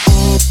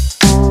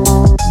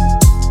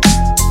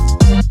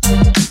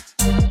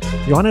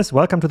Johannes,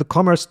 welcome to the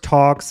Commerce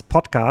Talks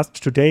podcast.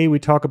 Today we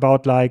talk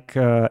about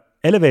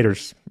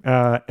elevators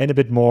and a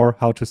bit more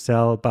how to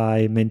sell,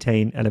 buy,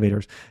 maintain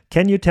elevators.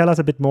 Can you tell us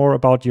a bit more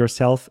about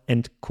yourself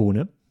and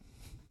KONE?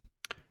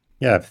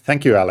 Yeah,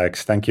 thank you,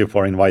 Alex. Thank you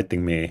for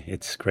inviting me.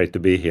 It's great to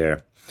be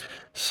here.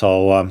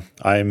 So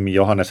I'm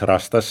Johannes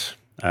Rastas,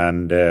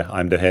 and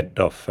I'm the head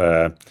of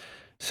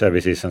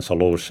Services and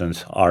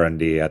Solutions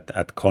R&D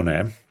at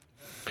KONE.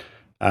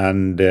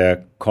 And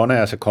KONE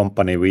as a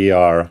company, we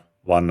are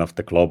one of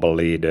the global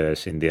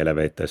leaders in the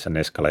elevators and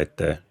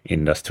escalator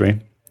industry.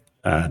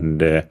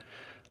 And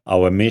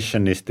our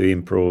mission is to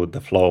improve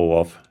the flow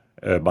of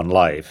urban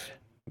life,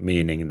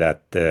 meaning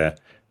that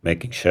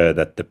making sure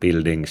that the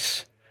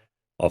buildings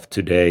of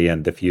today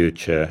and the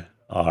future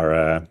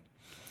are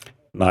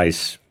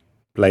nice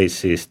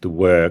places to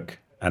work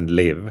and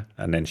live,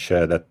 and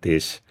ensure that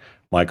these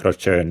micro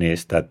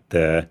journeys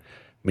that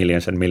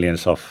millions and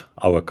millions of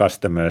our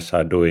customers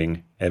are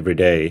doing every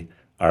day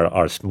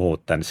are smooth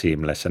and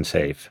seamless and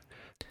safe.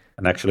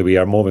 And actually, we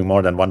are moving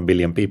more than 1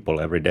 billion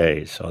people every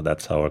day, so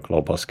that's our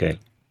global scale.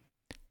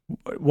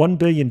 1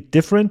 billion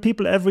different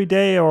people every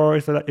day, or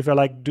if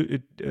I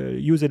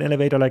use an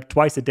elevator like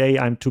twice a day,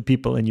 I'm 2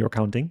 people in your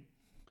counting?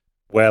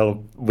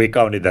 Well, we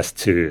count it as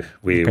 2.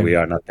 We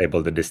are not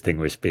able to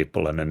distinguish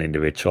people on an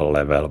individual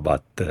level,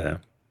 but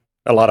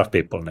a lot of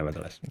people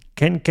nevertheless.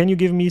 Can you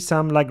give me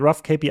some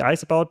rough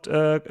KPIs about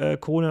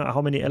KONE? How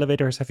many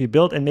elevators have you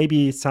built, and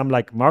maybe some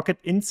market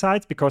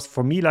insights? Because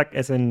for me,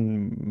 as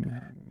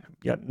an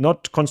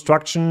not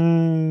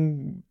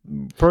construction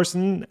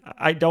person,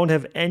 I don't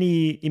have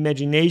any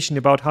imagination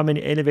about how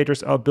many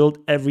elevators are built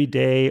every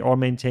day or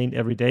maintained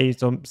every day.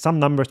 So some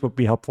numbers would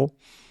be helpful.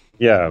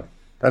 Yeah,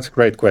 that's a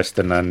great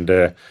question. And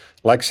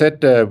like I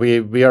said,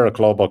 we are a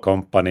global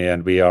company,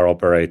 and we are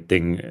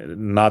operating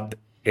not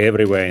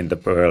everywhere in the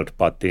world,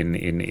 but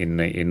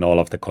in all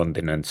of the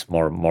continents,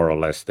 more or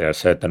less. There are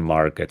certain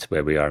markets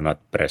where we are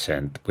not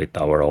present with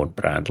our own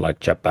brand,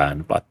 like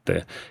Japan, but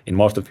in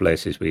most of the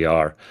places we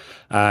are.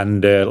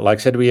 And like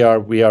I said, we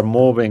are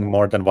moving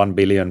more than 1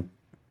 billion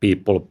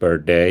people per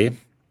day.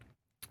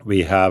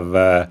 We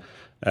have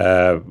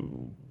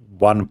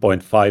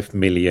 1.5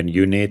 million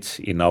units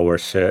in our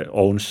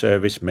own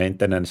service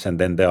maintenance, and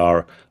then there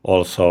are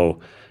also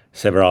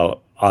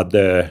several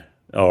other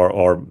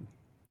or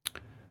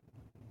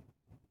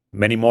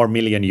many more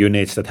million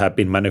units that have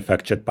been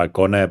manufactured by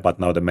KONE, but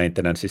now the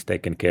maintenance is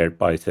taken care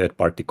by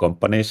third-party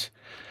companies.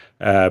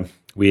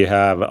 We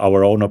have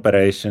our own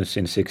operations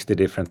in 60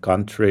 different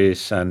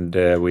countries, and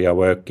we are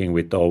working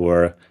with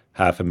over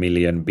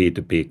 500,000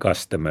 B2B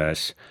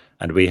customers.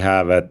 And we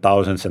have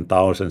thousands and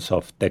thousands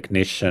of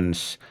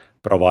technicians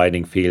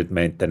providing field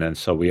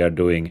maintenance. So we are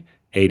doing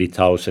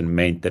 80,000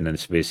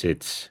 maintenance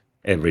visits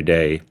every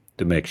day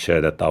to make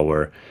sure that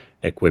our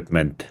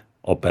equipment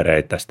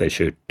operate as they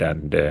should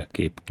and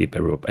keep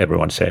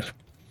everyone safe.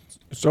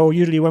 So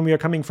usually when we are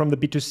coming from the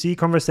B2C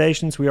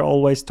conversations, we are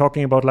always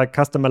talking about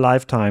customer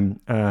lifetime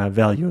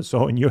value.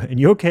 So in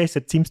your case,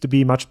 it seems to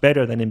be much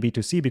better than in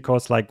B2C,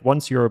 because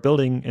once you're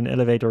building an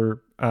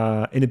elevator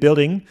in a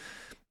building,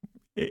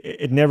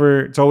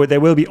 so there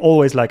will be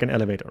always an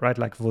elevator, right?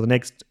 For the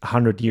next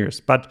 100 years.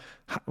 But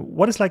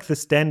what is the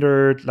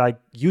standard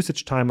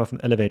usage time of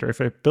an elevator?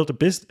 If I built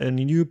a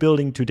new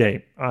building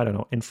today, I don't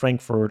know, in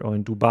Frankfurt or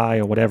in Dubai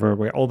or whatever,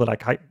 where all the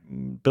high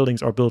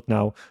buildings are built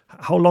now,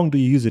 how long do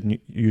you use it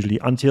usually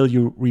until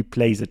you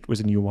replace it with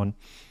a new one?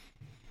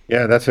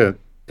 Yeah, that's a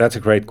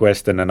great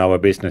question, and our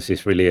business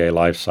is really a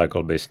life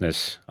cycle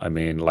business. I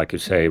mean, like you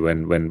say,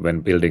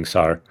 when buildings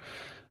are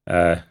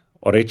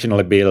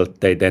originally built,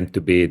 they tend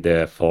to be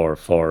there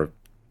for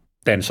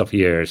tens of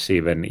years,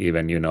 even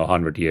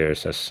 100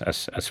 years,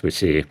 as we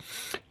see,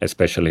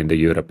 especially in the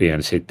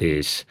European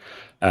cities.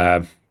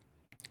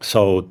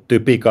 So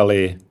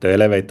typically, the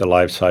elevator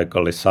life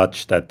cycle is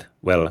such that,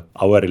 well,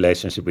 our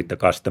relationship with the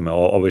customer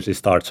obviously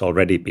starts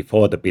already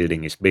before the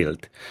building is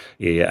built.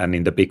 And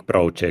in the big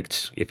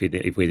projects, if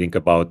we think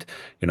about,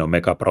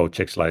 mega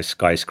projects like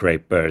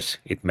skyscrapers,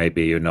 it may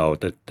be,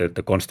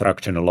 the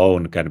construction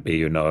alone can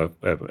be, a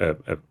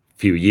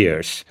few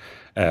years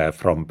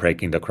from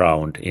breaking the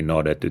ground in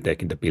order to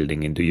taking the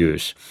building into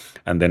use.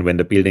 And then when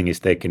the building is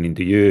taken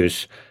into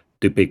use,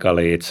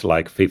 typically it's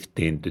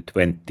 15 to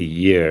 20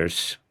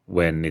 years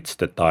when it's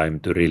the time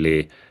to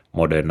really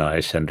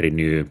modernize and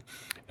renew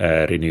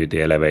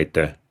the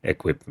elevator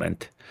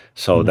equipment.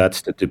 So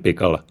that's the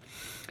typical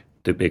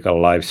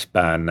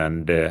lifespan.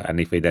 And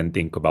if we then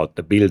think about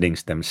the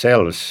buildings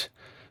themselves,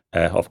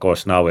 of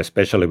course now,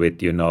 especially with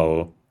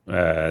the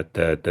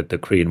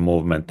green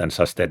movement and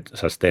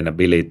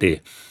sustainability,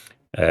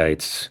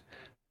 it's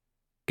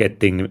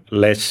getting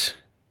less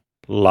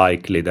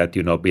likely that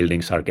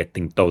buildings are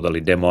getting totally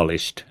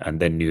demolished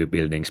and then new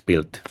buildings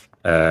built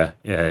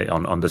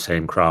on the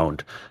same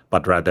ground,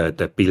 but rather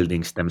the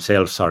buildings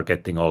themselves are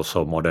getting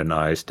also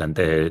modernized, and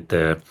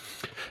the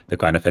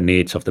kind of the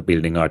needs of the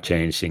building are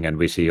changing, and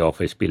we see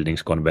office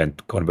buildings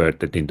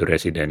converted into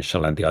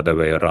residential and the other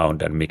way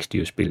around, and mixed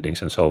use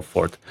buildings and so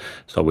forth.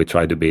 So we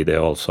try to be there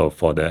also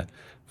for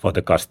for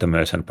the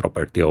customers and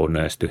property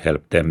owners to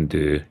help them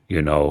to,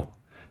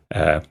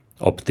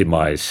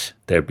 optimize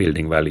their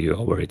building value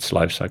over its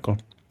life cycle.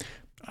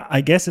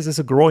 I guess this is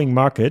a growing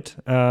market.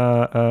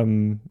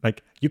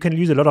 Like you can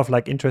use a lot of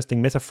like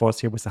interesting metaphors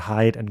here with the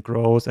height and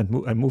growth and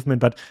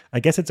movement, but I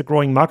guess it's a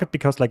growing market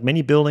because like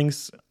many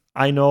buildings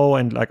I know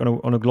and like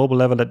on a global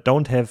level that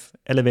don't have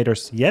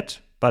elevators yet,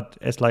 but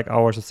as like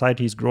our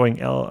society is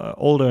growing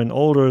older and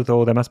older,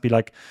 though there must be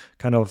like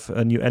kind of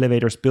new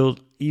elevators built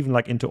even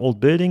like into old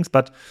buildings.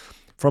 But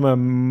from a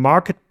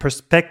market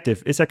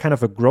perspective, is there kind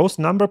of a growth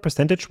number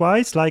percentage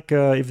wise? Like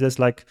if there's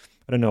like,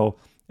 I don't know,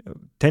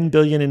 10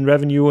 billion in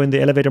revenue in the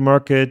elevator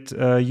market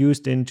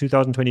used in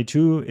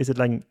 2022. Is it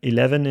like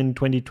 11 in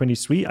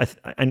 2023?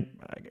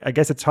 I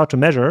guess it's hard to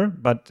measure,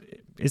 but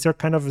is there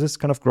kind of this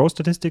kind of growth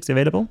statistics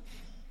available?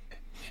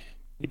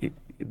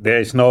 There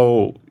is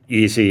no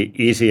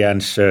easy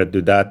answer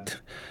to that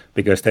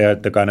because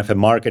the kind of a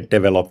market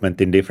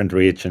development in different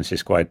regions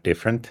is quite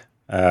different.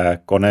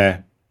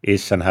 KONE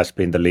is and has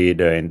been the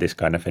leader in this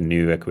kind of a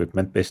new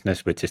equipment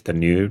business, which is the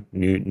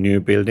new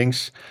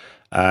buildings.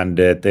 And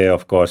there,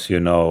 of course,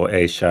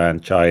 Asia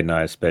and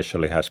China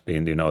especially has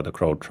been, the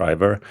growth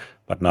driver.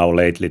 But now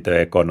lately, the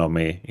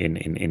economy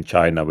in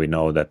China, we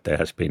know that there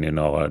has been,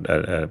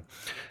 a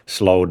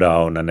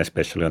slowdown, and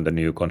especially on the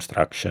new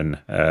construction,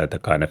 the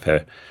kind of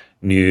a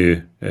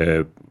new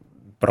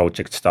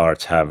project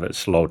starts have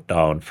slowed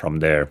down from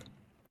their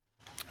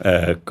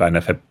kind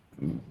of a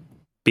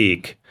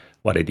peak,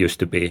 what it used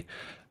to be.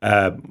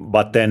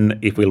 But then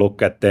if we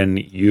look at then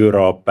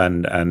Europe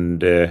and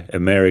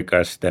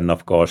Americas, then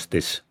of course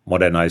this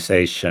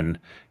modernization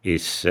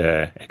is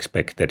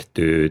expected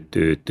to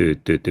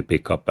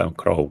pick up and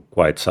grow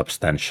quite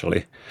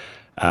substantially.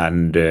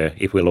 And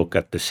if we look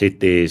at the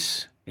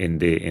cities in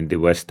the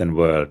Western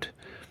world,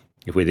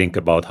 if we think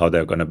about how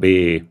they're going to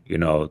be,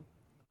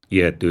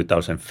 year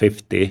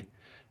 2050,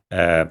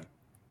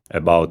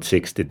 about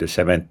 60 to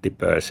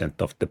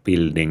 70% of the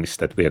buildings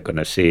that we are going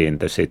to see in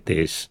the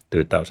cities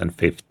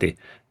 2050,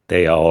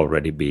 they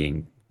already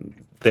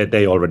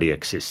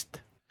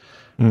exist.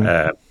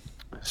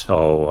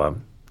 So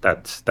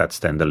that's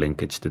then the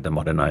linkage to the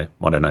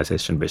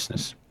modernization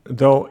business.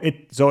 Though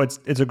it's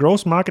a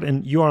growth market,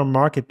 and you are a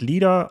market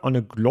leader on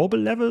a global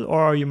level,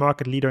 or are you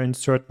market leader in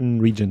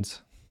certain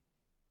regions?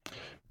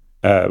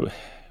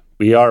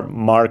 We are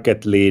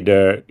market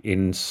leader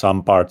in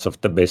some parts of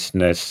the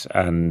business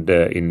and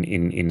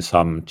in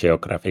some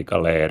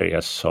geographical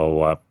areas.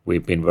 So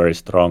we've been very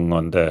strong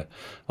on the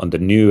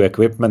new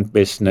equipment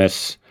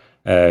business,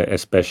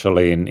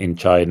 especially in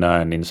China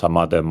and in some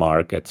other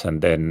markets.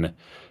 And then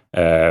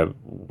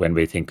when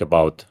we think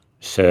about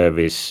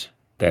service,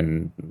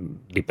 then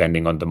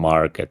depending on the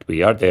market,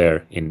 we are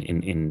there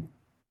in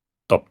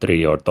top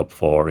 3 or top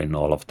 4 in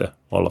all of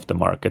the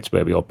markets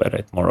where we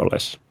operate, more or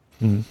less.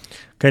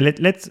 Okay,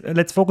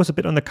 let's focus a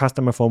bit on the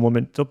customer for a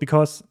moment. So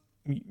because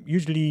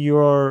usually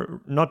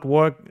you're not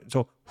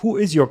so who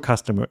is your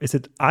customer? Is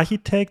it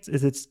architects?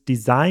 Is it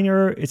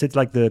designer? Is it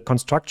like the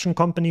construction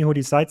company who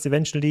decides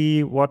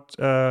eventually what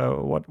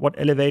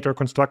elevator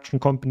construction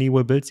company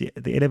will build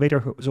the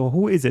elevator? So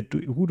who is it?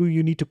 Who do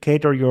you need to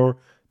cater your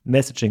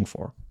messaging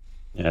for?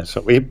 Yeah,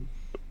 so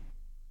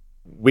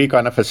we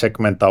kind of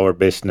segment our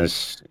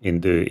business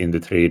into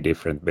 3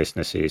 different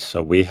businesses.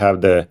 So we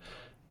have the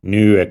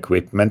new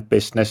equipment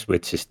business,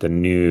 which is the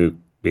new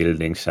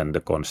buildings and the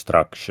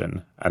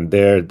construction. And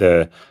there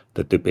the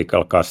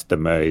typical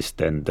customer is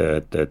then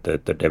the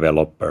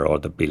developer or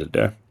the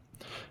builder.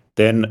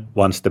 Then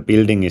once the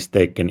building is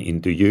taken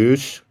into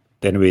use,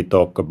 then we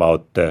talk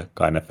about the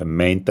kind of a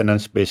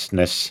maintenance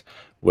business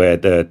where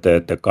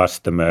the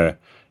customer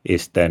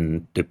is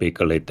then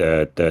typically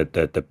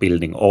the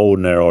building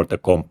owner or the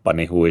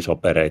company who is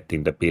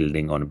operating the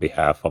building on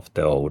behalf of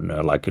the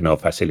owner, like,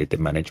 facility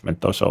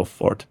management or so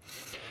forth.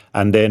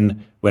 And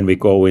then when we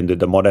go into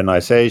the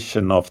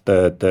modernization of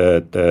the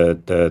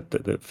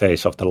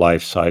phase of the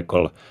life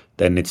cycle,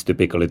 then it's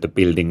typically the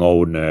building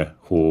owner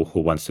who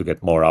wants to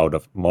get more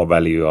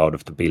value out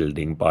of the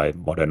building by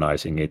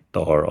modernizing it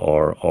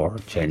or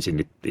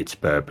changing its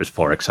purpose,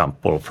 for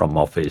example, from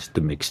office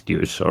to mixed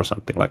use or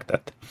something like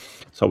that.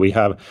 So we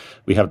have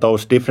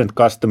those different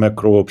customer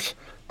groups.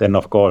 Then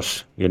of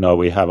course,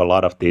 we have a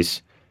lot of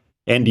these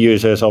end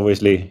users,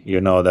 obviously,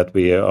 that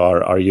we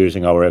are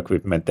using our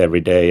equipment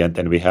every day. And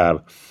then we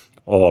have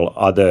all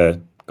other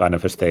kind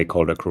of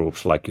stakeholder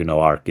groups like,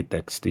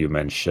 architects you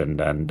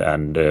mentioned.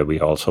 And we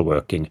also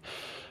working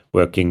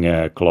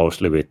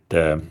closely with,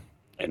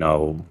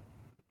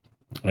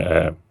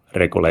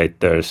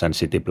 regulators and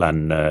city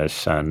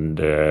planners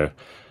and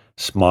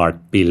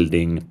smart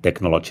building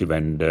technology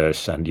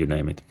vendors and you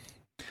name it.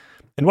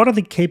 And what are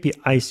the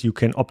KPIs you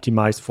can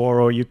optimize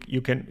for, or you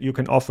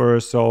can offer?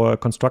 So a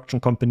construction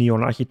company or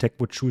an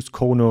architect would choose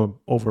KONE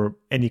over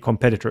any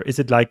competitor. Is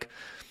it like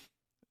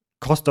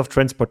cost of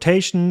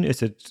transportation?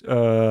 Is it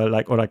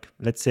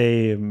let's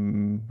say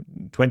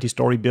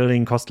 20-story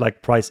building costs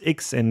like price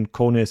X and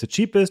KONE is the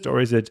cheapest,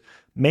 or is it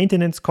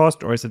maintenance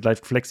cost, or is it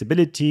like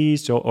flexibility?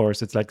 Or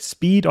is it like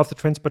speed of the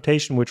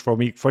transportation? Which for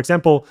me, for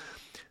example,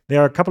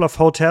 there are a couple of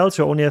hotels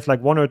who only have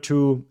like 1 or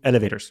 2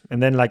 elevators,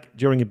 and then like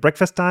during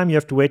breakfast time you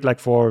have to wait like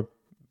for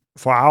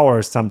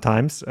hours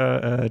sometimes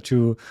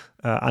to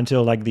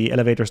until like the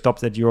elevator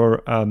stops at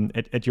your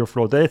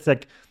floor. That's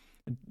like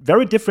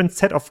very different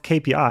set of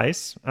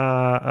KPIs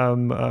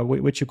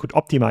which you could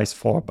optimize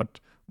for. But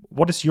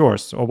what is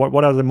yours, or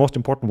what are the most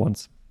important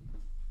ones?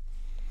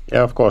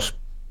 Yeah, of course.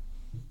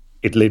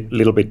 It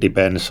little bit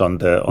depends on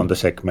the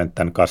segment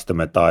and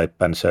customer type,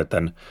 and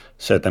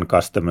certain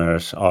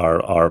customers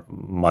are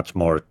much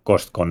more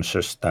cost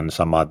conscious than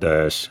some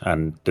others.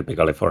 And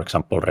typically, for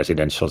example,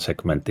 residential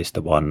segment is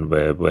the one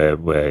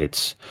where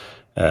it's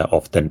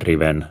often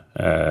driven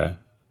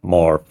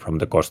more from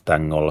the cost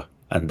angle.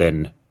 And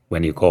then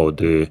when you go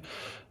to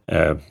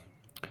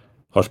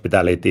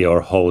hospitality or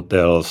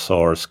hotels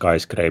or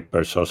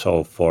skyscrapers or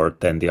so forth,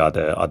 then the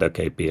other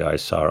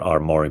KPIs are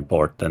more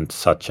important,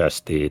 such as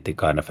the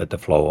kind of the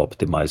flow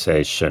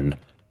optimization.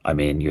 I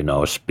mean,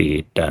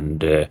 speed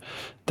and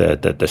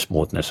the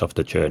smoothness of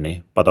the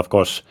journey. But of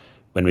course,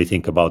 when we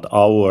think about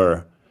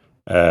our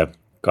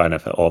kind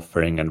of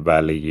offering and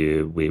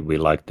value, we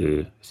like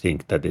to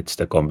think that it's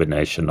the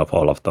combination of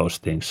all of those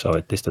things. So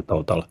it is the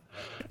total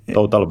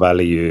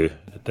value,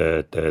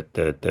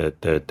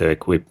 the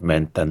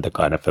equipment, and the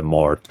kind of a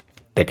more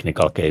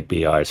technical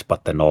KPIs,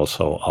 but then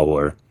also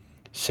our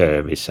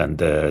service and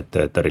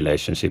the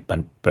relationship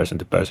and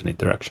person-to-person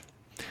interaction.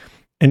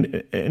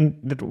 And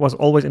it was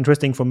always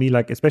interesting for me,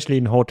 like especially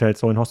in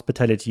hotels or in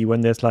hospitality,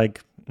 when there's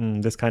like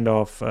this kind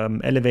of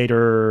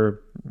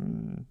elevator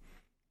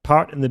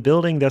part in the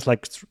building, there's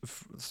like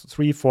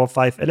 3, 4,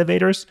 5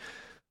 elevators.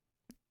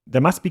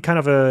 There must be kind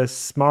of a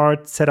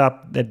smart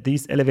setup that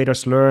these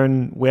elevators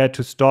learn where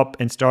to stop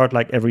and start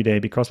like every day,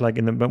 because like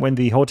when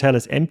the hotel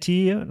is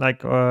empty,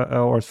 like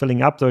or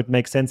filling up, so it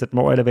makes sense that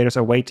more elevators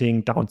are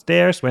waiting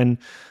downstairs. When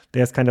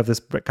there's kind of this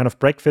kind of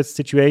breakfast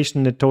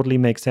situation, it totally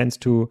makes sense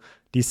to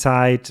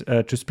decide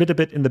to split a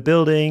bit in the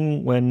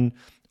building. When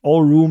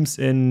all rooms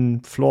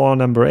in floor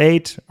number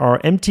 8 are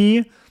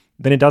empty,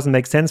 then it doesn't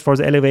make sense for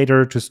the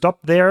elevator to stop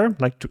there,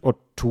 like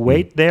to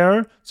wait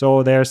there. So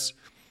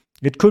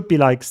it could be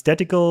like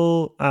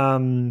statical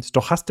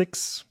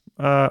stochastics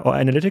or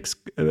analytics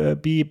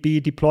be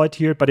deployed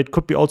here, but it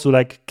could be also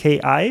like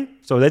KI.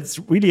 So that's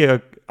really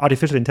a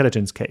artificial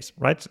intelligence case,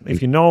 right? If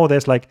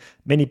there's like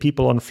many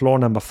people on floor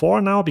number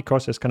 4 now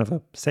because there's kind of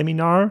a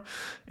seminar,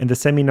 and the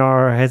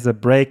seminar has a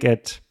break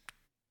at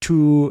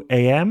 2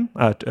 p.m.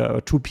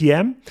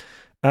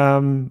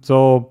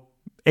 So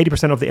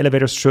 80% of the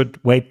elevators should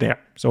wait there.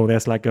 So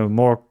there's like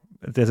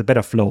there's a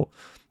better flow.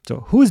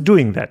 So who's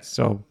doing that?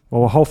 So,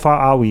 or how far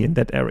are we in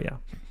that area?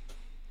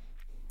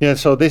 Yeah,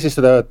 so this is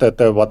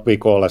the what we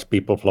call as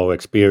people flow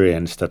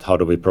experience. That how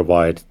do we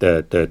provide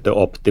the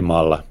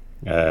optimal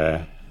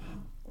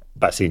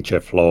passenger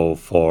flow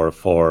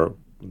for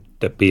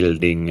the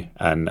building,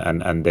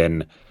 and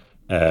then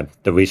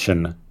the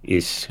vision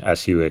is,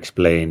 as you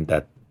explained,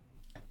 that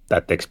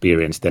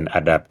experience then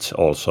adapts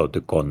also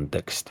to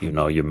context.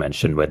 You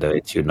mentioned whether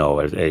it's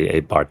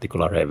a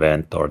particular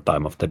event or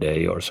time of the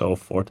day or so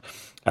forth,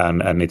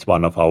 and it's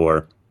one of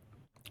our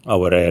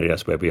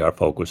areas where we are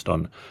focused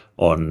on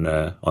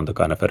the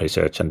kind of a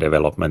research and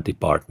development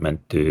department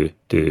to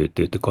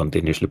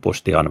continuously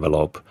push the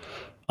envelope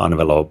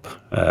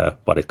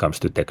when it comes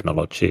to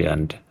technology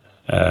and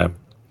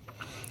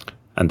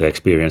the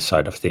experience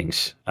side of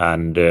things.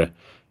 And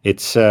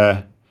it's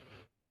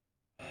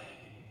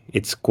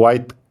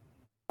quite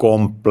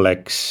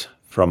complex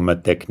from a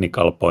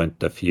technical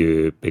point of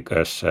view,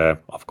 because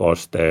of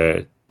course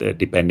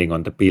depending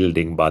on the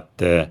building, but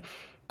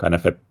kind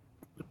of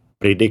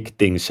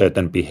predicting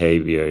certain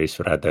behavior is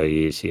rather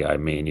easy. I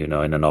mean, in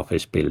an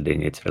office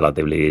building, it's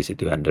relatively easy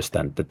to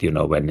understand that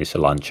when is a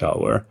lunch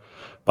hour.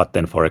 But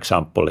then, for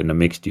example, in a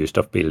mixed use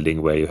of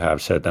building where you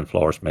have certain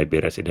floors, maybe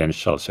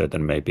residential,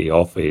 certain maybe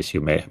office,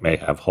 you may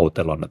have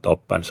hotel on the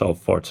top and so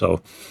forth.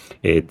 So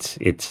it's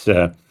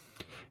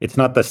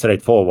not that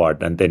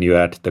straightforward. And then you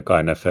add the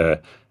kind of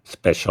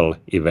special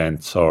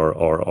events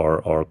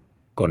or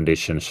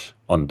conditions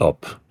on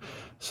top.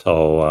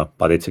 So,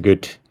 but it's a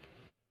good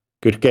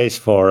case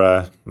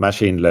for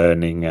machine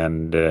learning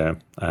and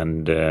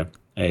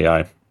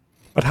AI.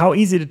 But how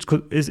easy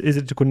is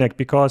it to connect?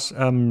 Because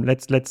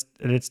let's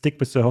stick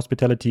with the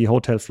hospitality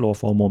hotel floor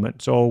for a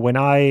moment. So when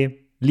I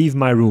leave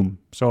my room,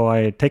 so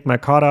I take my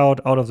card out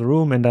of the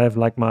room, and I have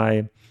like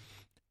my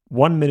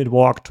 1-minute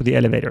walk to the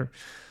elevator.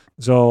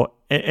 So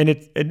and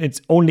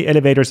it's only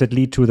elevators that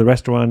lead to the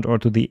restaurant or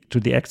to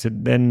the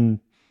exit. Then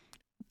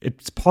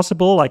it's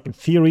possible, like in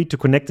theory, to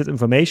connect this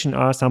information.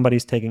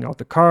 Somebody's taking out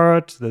the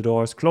card, the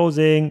door is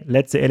closing.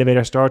 Let's the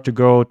elevator start to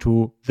go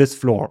to this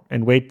floor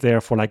and wait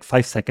there for like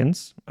 5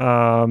 seconds,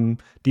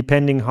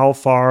 depending how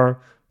far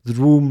the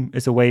room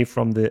is away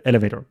from the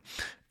elevator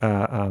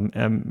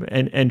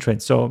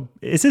entrance. So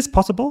is this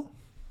possible?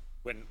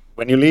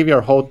 When you leave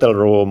your hotel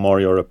room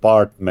or your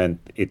apartment,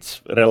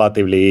 it's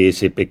relatively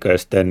easy,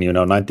 because then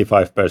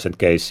 95%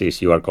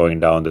 cases you are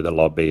going down to the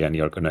lobby and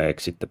you're going to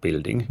exit the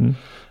building.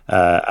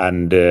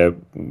 And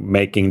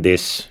making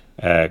this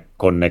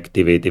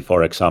connectivity,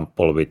 for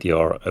example, with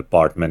your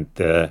apartment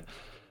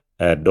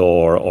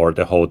door or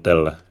the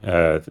hotel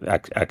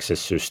access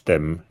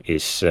system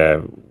is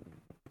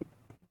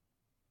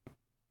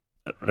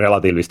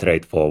relatively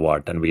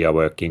straightforward, and we are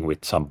working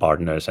with some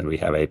partners, and we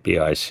have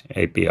APIs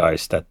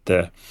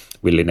that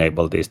will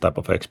enable this type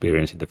of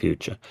experience in the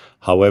future.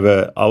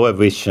 However, our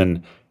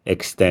vision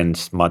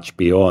extends much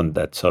beyond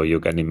that, so you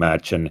can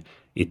imagine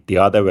it the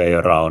other way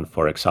around.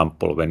 For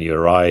example, when you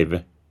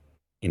arrive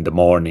in the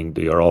morning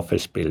to your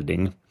office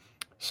building,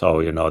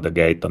 so the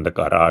gate on the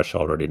garage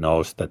already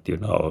knows that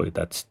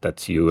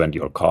that's you and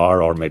your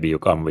car, or maybe you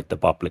come with the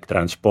public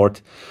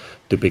transport.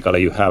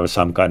 Typically, you have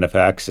some kind of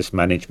access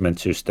management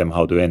system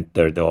how to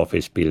enter the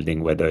office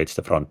building, whether it's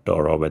the front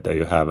door or whether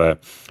you have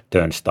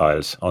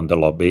turnstiles on the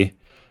lobby.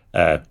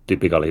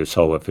 Typically, you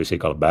show a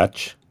physical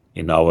badge.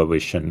 In our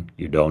vision,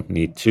 you don't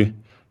need to.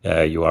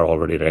 You are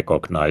already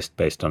recognized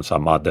based on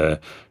some other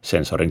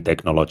sensoring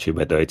technology,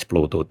 whether it's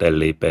Bluetooth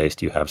LE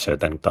based, you have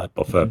certain type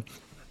of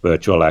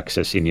virtual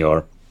access in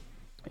your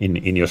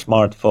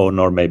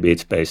smartphone, or maybe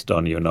it's based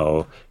on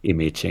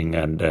imaging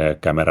and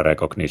camera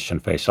recognition,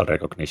 facial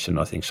recognition,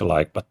 or things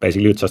like. But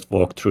basically, you just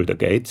walk through the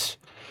gates.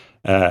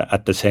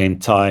 At the same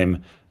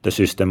time, the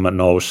system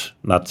knows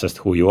not just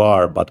who you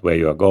are, but where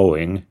you are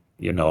going.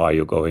 Are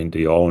you going to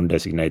your own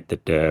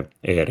designated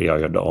area,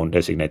 your own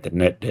designated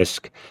net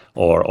desk,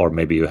 or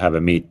maybe you have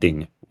a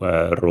meeting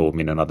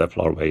room in another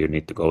floor where you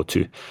need to go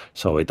to.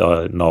 So it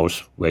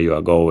knows where you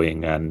are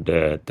going, and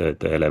the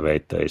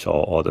elevator is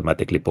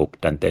automatically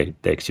booked and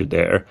takes you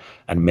there.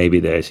 And maybe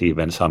there's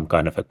even some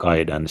kind of a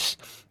guidance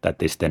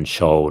that is then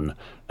shown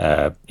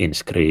in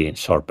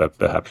screens, or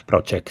perhaps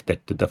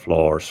projected to the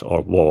floors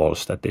or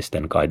walls, that is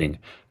then guiding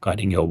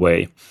your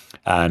way.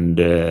 And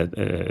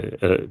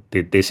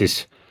this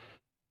is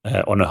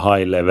on a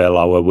high level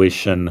our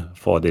vision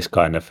for this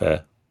kind of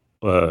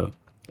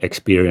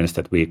experience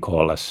that we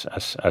call as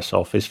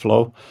office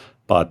flow.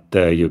 But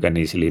you can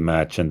easily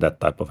imagine that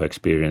type of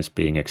experience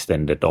being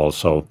extended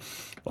also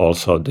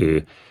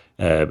to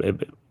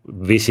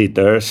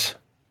visitors,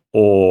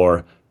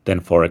 or then,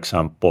 for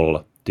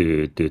example,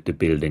 to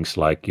buildings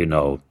like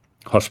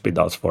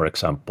hospitals. For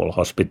example,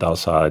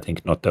 hospitals are, I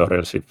think,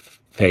 notoriously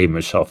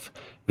famous of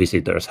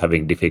visitors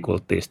having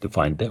difficulties to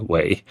find their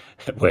way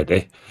where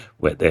they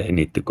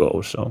need to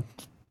go. So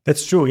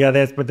that's true. Yeah,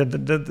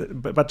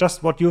 but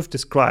just what you've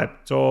described.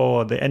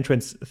 So the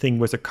entrance thing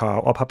with a car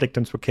or public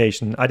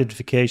transportation,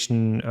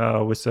 identification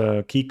with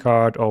a key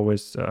card or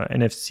with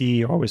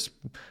NFC or with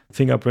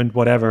fingerprint,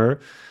 whatever.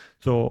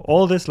 So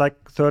all this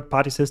like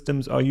third-party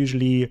systems are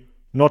usually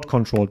not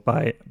controlled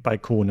by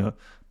KONE.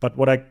 But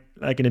what I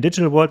like in a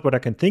digital world, what I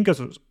can think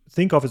of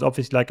is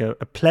obviously like a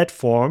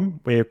platform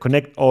where you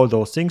connect all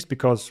those things,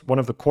 because one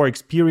of the core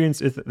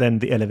experience is then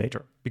the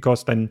elevator.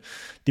 Because then,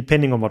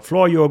 depending on what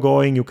floor you're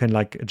going, you can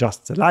like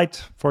adjust the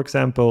light, for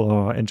example,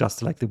 or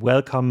adjust like the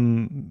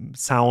welcome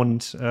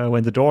sound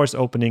when the door is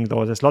opening.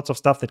 Though there's lots of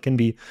stuff that can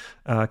be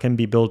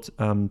built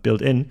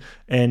in.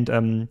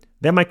 And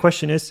then my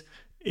question is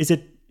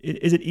it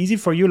easy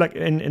for you? Like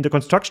in the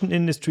construction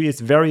industry,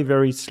 it's very,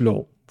 very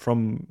slow.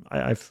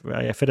 I've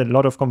had a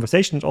lot of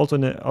conversations also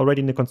already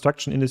in the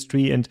construction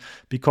industry, and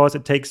because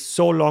it takes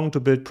so long to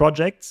build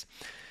projects,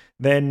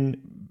 then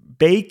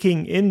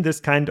baking in this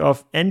kind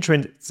of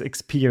entrance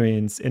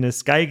experience in a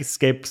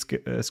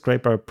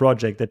skyscraper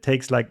project that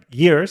takes like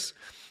years,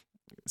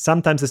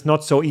 sometimes it's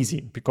not so easy,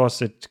 because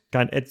it's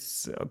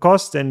a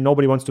cost and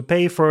nobody wants to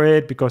pay for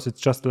it, because it's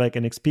just like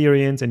an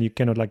experience and you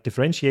cannot like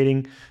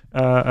differentiating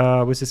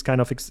with this kind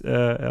of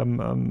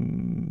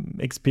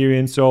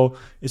experience. So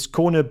is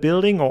KONE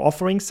building or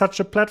offering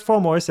such a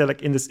platform, or is there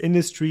like in this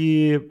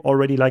industry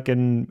already like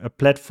a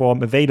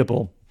platform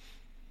available?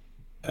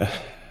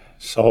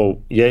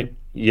 So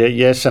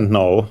yes and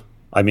no.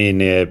 I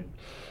mean,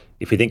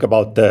 if you think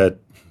about the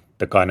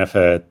kind of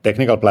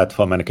technical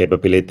platform and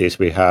capabilities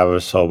we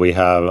have, so we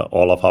have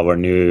all of our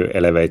new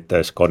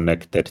elevators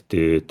connected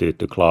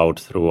to cloud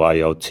through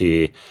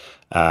IoT,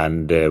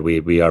 and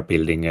we are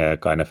building a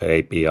kind of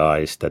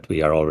APIs that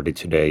we are already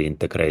today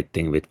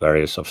integrating with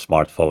various of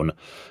smartphone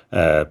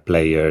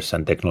players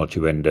and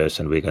technology vendors,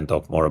 and we can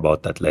talk more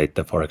about that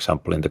later, for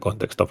example, in the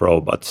context of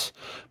robots.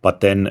 But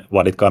then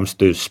when it comes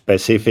to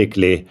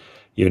specifically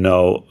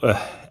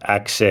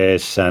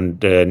access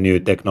and new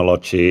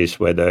technologies,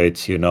 whether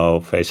it's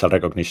facial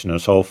recognition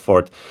and so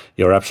forth,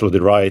 you're absolutely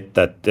right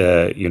that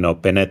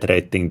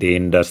penetrating the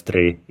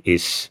industry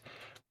is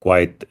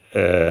quite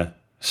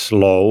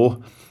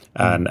slow,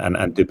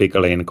 and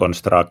typically in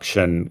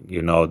construction,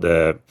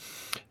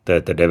 the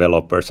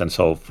developers and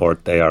so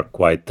forth, they are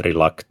quite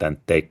reluctant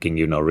taking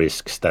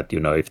risks that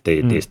if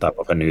these type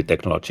of new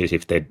technologies,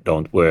 if they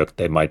don't work,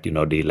 they might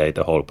delay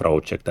the whole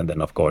project, and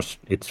then of course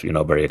it's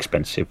very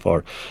expensive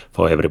for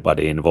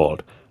everybody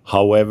involved.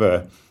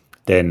 However,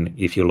 then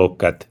if you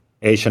look at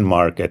Asian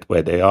market,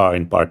 where they are,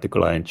 in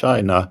particular in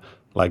China,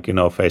 like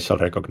facial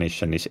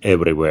recognition is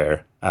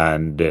everywhere,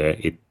 and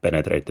it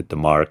penetrated the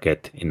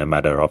market in a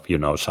matter of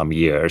some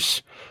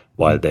years,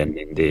 while then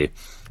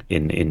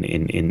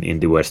in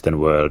the Western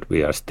world,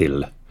 we are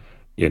still,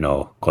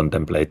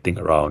 contemplating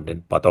around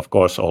it. But of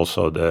course,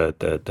 also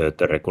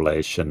the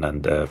regulation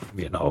and the,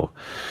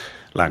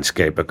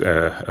 landscape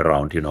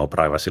around,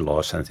 privacy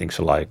laws and things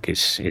alike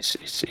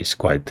is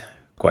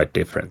quite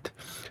different.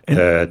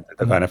 The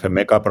kind of a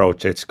mega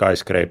projects,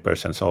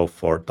 skyscrapers and so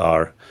forth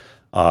are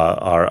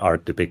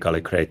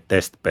typically great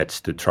test beds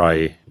to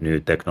try new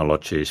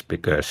technologies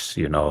because,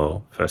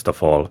 first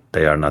of all,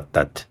 they are not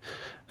that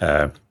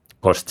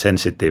cost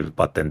sensitive,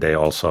 but then they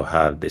also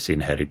have this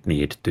inherent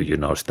need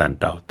to,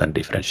 stand out and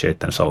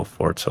differentiate and so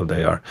forth. So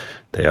they are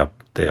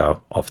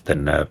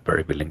often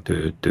very willing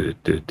to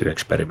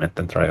experiment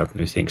and try out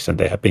new things, and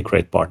they have been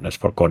great partners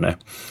for KONE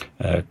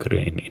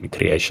in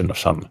creation of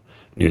some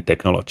new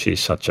technologies,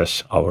 such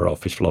as our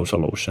office flow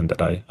solution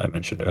that I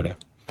mentioned earlier.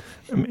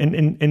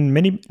 In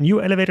many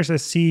new elevators, I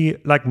see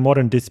like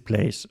modern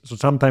displays. So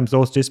sometimes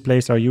those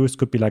displays are used,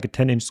 could be like a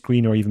 10-inch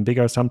screen or even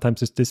bigger.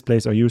 Sometimes these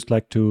displays are used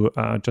like to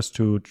just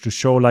to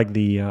show like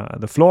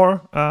the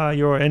floor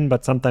you're in,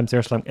 but sometimes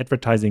there's like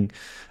advertising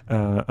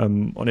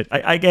on it.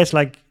 I guess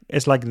like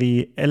as like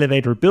the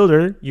elevator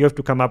builder, you have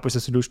to come up with a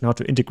solution how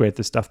to integrate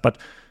this stuff. But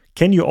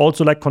can you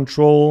also like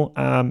control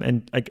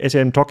and like as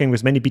I'm talking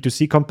with many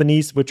B2C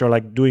companies which are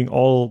like doing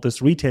all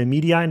this retail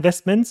media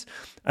investments,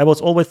 I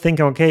was always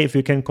thinking, okay, if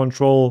you can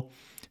control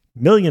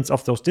millions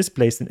of those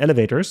displays in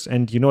elevators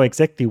and you know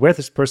exactly where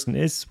this person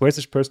is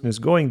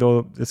going,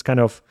 though this kind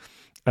of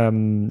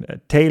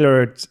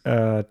tailored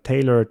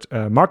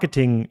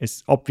marketing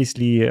is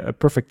obviously a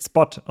perfect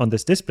spot on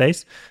this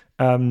displays.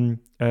 I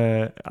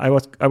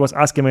was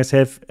asking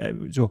myself,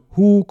 so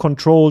who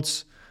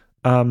controls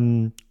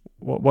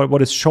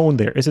what is shown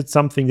there? Is it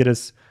something that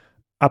is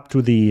up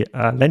to the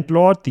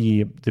landlord,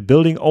 the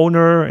building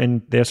owner,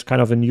 and there's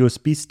kind of a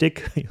USB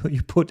stick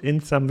you put in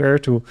somewhere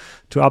to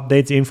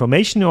update the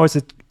information, or is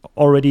it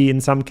already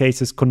in some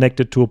cases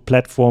connected to a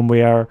platform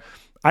where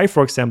I,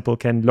 for example,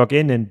 can log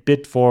in and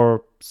bid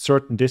for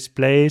certain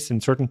displays in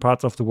certain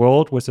parts of the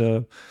world with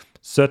a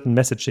certain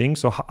messaging?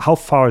 So how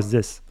far is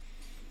this?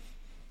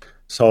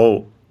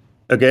 So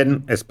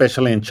again,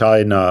 especially in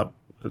China,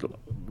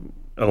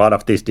 a lot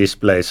of these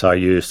displays are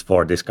used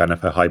for this kind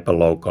of a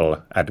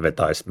hyper-local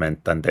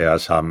advertisement, and there are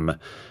some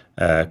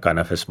kind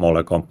of a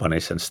smaller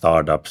companies and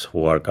startups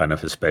who are kind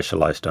of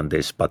specialized on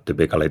this. But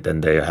typically,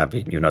 then they have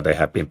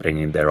been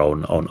bringing their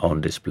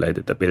own display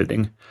to the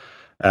building.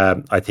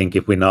 I think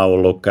if we now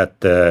look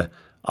at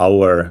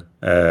our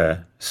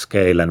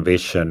scale and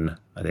vision,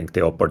 I think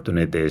the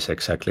opportunity is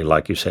exactly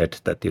like you said,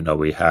 that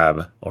we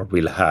have or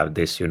will have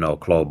this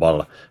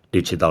global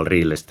digital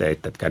real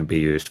estate that can be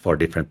used for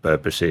different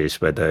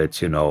purposes, whether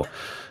it's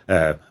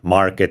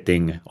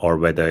marketing or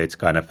whether it's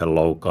kind of a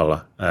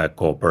local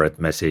corporate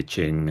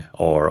messaging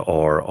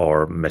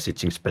or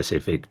messaging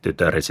specific to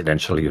the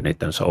residential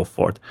unit and so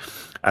forth.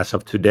 As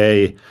of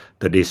today,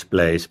 the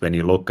displays, when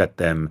you look at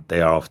them,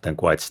 they are often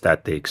quite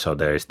static. So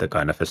there is the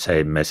kind of a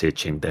same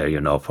messaging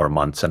there, for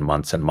months and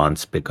months and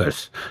months,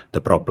 because the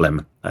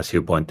problem, as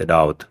you pointed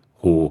out,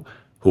 who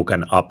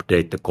can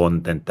update the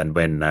content and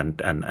when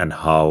and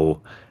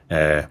how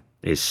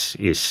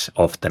is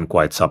often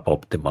quite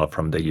suboptimal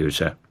from the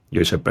user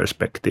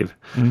perspective.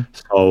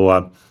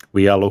 So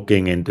we are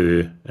looking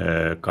into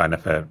kind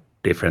of a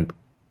different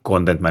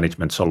content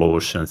management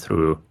solution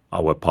through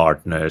our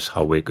partners,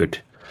 how we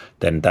could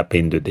then tap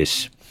into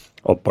this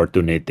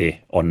opportunity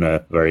on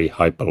a very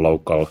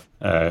hyper-local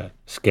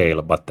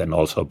scale, but then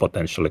also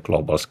potentially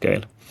global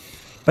scale.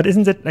 But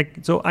isn't it like,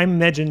 so I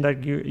imagine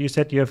that you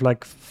said you have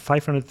like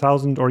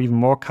 500,000 or even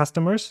more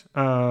customers.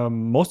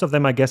 Most of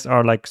them, I guess,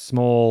 are like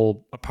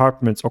small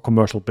apartments or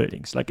commercial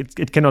buildings. Like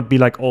it cannot be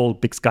like all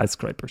big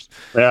skyscrapers.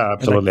 Yeah,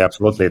 absolutely,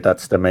 absolutely.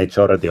 That's the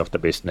majority of the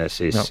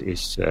business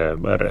is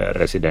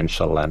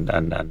residential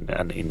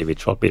and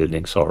individual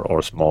buildings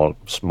or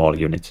small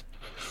units.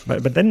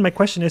 But then my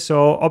question is,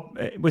 so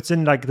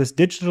within like this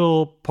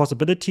digital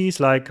possibilities,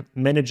 like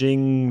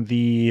managing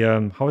the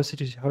how is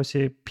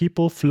it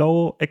people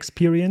flow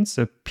experience,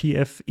 a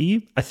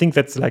PFE? I think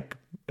that's like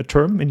a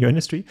term in your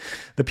industry.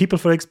 The people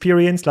flow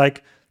experience,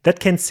 like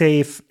that can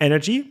save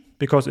energy,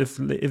 because if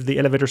the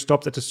elevator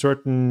stops at a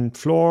certain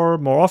floor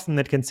more often,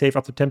 it can save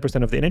up to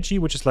 10% of the energy,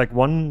 which is like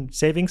one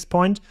savings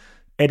point.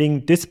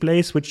 Adding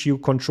displays which you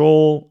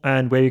control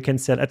and where you can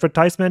sell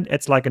advertisement,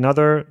 it's like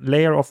another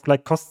layer of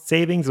like cost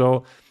savings.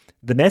 So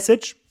the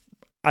message,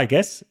 I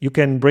guess, you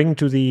can bring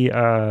to the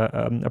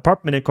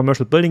apartment and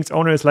commercial buildings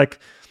owner is like,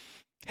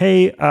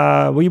 hey,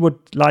 we would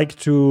like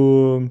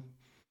to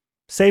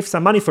save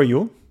some money for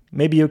you.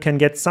 Maybe you can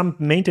get some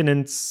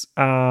maintenance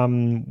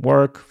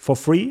work for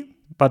free,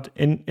 but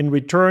in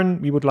return,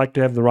 we would like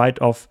to have the right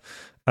of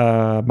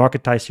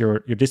marketize your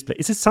display.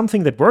 Is it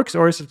something that works,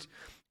 or is it,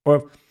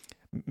 or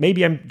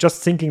maybe I'm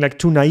just thinking like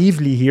too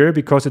naively here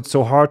because it's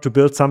so hard to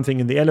build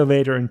something in the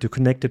elevator and to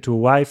connect it to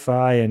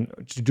Wi-Fi and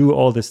to do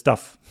all this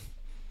stuff?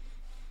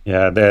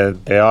 Yeah,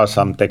 there are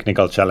some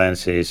technical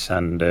challenges,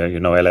 and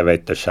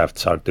elevator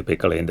shafts are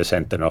typically in the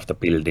center of the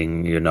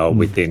building,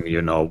 within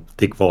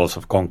thick walls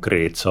of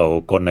concrete.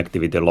 So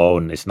connectivity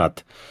alone is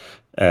not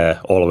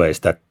always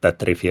that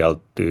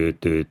trivial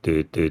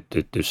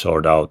to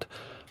sort out.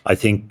 I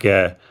think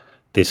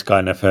this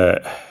kind of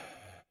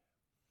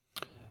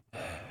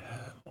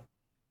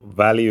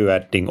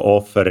value-adding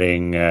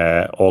offering,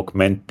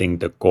 augmenting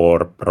the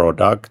core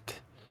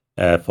product.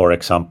 For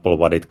example,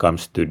 when it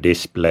comes to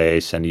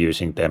displays and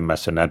using them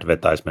as an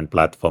advertisement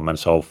platform and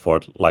so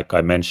forth. Like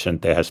I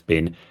mentioned, there has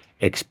been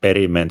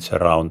experiments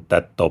around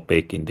that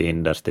topic in the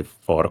industry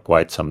for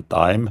quite some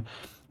time.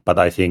 But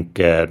I think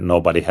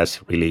nobody has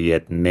really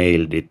yet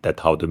nailed it, that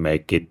how to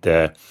make it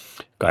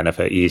kind of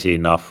easy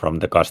enough from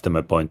the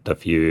customer point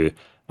of view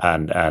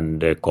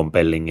and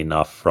compelling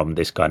enough from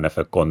this kind of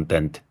a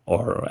content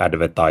or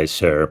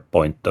advertiser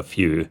point of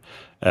view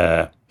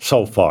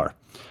so far.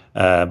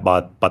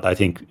 But I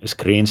think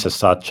screens as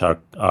such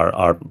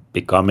are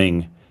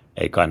becoming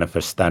a kind of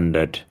a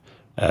standard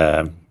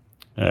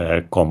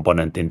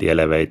component in the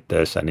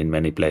elevators, and in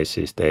many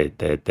places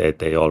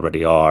they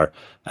already are.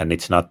 And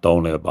it's not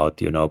only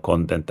about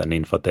content and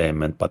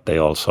infotainment, but they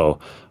also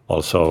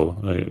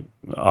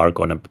are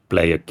going to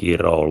play a key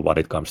role when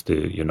it comes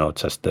to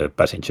just the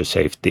passenger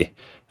safety,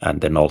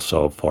 and then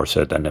also for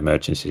certain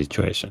emergency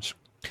situations.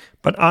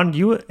 But aren't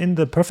you in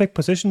the perfect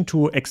position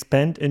to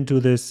expand into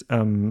this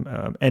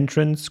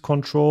entrance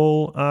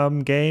control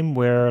game,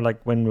 where like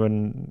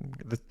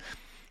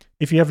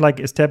if you're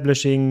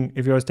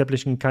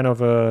establishing kind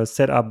of a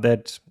setup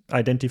that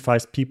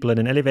identifies people in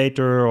an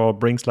elevator or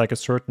brings like a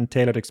certain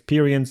tailored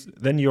experience,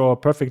 then you're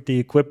perfectly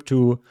equipped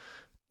to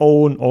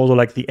own also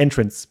like the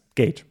entrance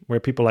gate where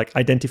people like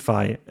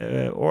identify,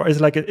 or is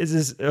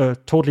this a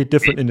totally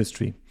different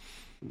industry?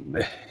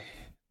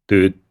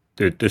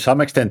 To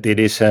some extent, it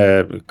is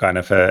a kind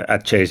of a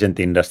adjacent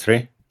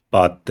industry,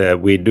 but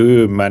we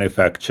do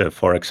manufacture,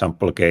 for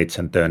example, gates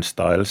and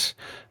turnstiles,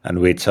 and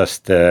we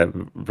just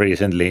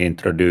recently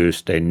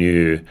introduced a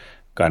new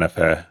kind of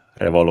a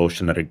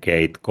revolutionary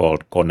gate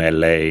called KONE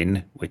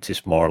Lane, which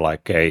is more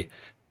like a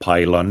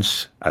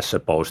pylons as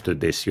opposed to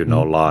this,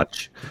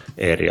 large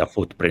area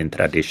footprint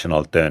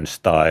traditional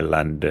turnstile,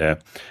 and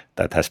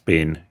that has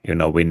been,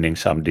 winning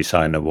some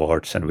design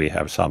awards, and we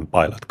have some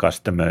pilot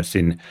customers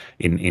in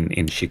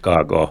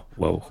Chicago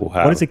who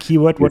have. What is the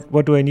keyword?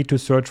 What do I need to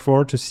search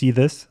for to see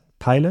this?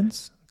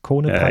 Pylons?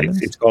 KONE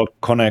pylons? It's called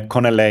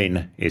KONE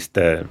Lane is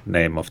the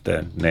name of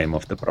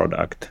the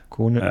product.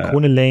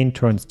 KONE Lane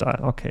turnstile.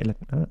 Okay.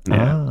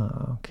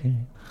 Okay.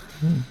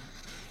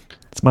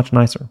 It's much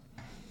nicer.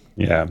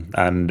 Yeah,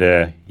 and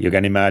you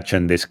can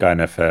imagine this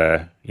kind of,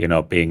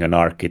 being an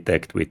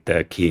architect with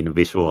a keen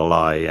visual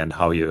eye, and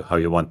how you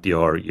want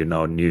your,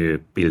 new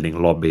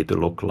building lobby to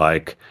look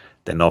like.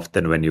 Then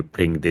often when you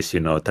bring this,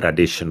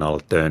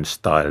 traditional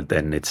turnstile,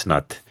 then it's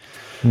not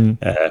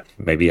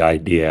maybe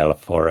ideal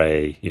for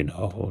a,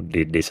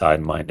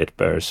 design-minded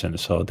person.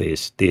 So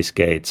these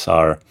gates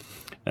are,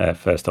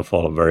 first of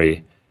all,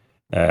 very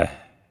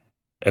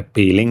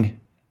appealing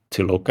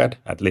to look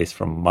at least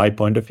from my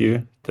point of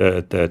view.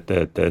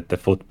 The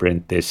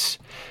footprint is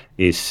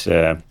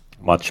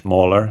much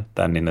smaller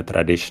than in a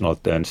traditional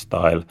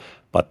turnstile.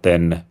 But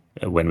then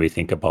when we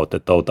think about the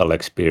total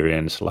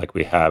experience, like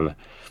we have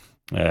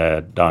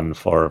done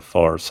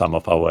for some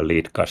of our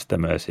lead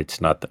customers,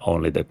 it's not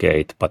only the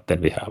gate, but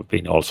then we have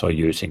been also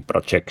using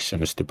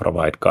projections to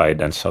provide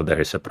guidance. So there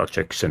is a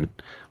projection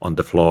on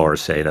the floor,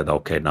 say that,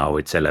 okay, now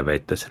it's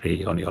elevator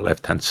 3 on your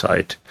left-hand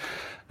side.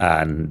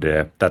 And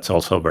that's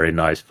also very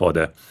nice for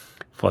the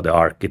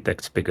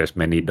architects, because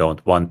many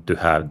don't want to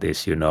have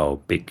this,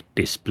 big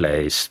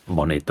displays,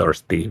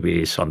 monitors,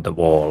 TVs on the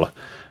wall.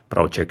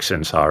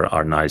 Projections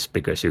are nice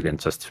because you can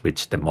just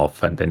switch them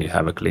off and then you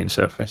have a clean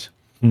surface.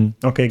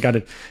 Okay, got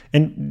it.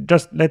 And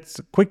just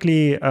let's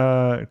quickly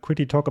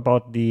talk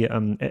about the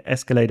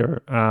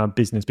escalator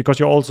business, because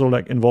you're also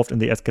like involved in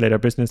the escalator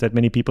business that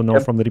many people know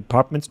from the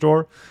department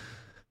store.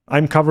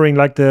 I'm covering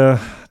like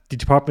the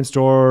department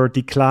store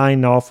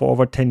decline now for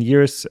over 10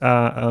 years.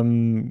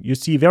 You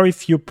see very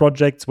few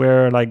projects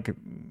where like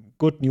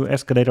good new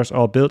escalators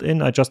are built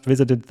in. I just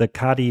visited the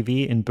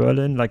KDW in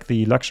Berlin, like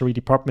the luxury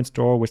department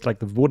store with like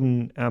the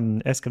wooden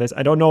escalators.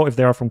 I don't know if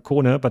they are from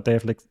KONE, but they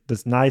have like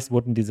this nice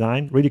wooden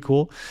design, really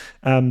cool.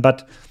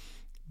 But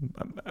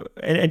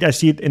I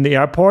see it in the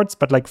airports,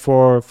 but like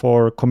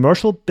for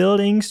commercial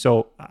buildings,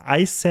 so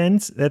I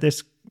sense that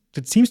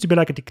it seems to be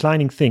like a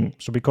declining thing.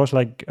 So because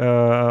like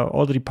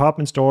all the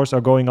department stores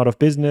are going out of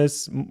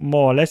business,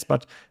 more or less,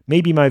 but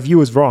maybe my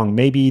view is wrong.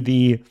 Maybe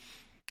the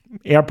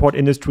airport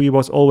industry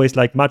was always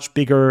like much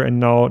bigger, and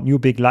now new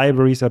big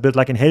libraries are built.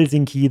 Like in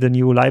Helsinki, the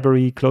new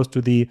library close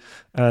to the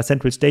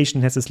central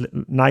station has this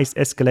nice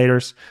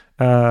escalators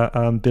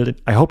built.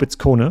 I hope it's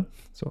KONE.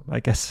 So I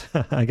guess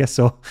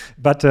so.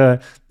 But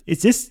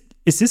is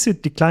this a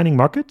declining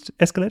market,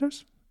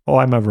 escalators,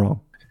 or am I wrong?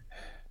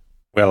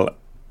 Well,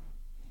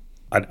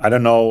 I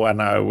don't know, and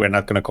we're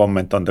not going to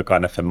comment on the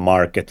kind of a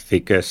market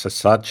figures as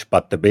such,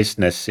 but the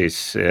business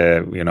is,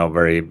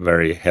 very,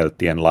 very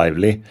healthy and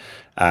lively.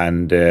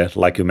 And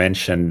like you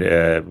mentioned,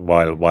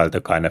 while the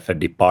kind of a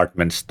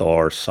department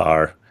stores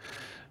are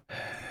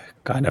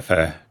kind of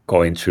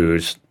going through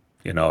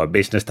a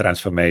business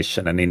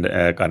transformation and in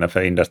kind of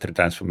an industry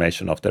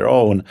transformation of their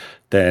own,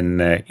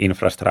 then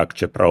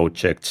infrastructure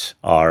projects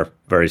are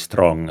very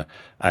strong.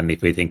 And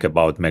if we think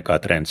about mega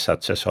trends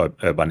such as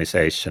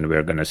urbanization,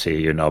 we're going to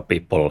see,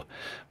 people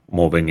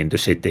moving into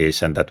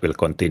cities, and that will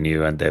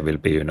continue, and there will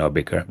be,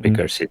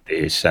 bigger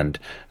cities. And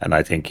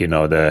I think,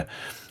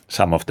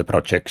 some of the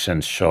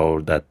projections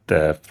show that,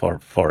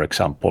 for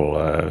example,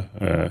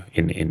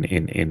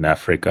 in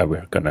Africa,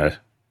 we're going to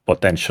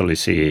potentially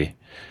see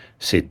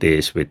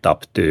cities with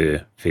up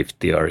to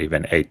 50 or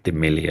even 80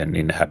 million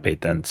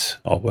inhabitants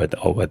over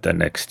the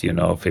next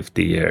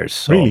 50 years.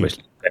 So Really?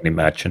 obviously you can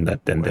imagine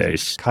that then there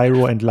is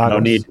Cairo and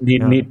Lagos.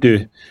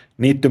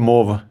 need to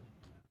move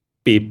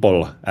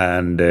people,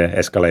 and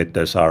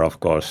escalators are of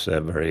course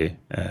very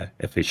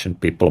efficient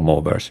people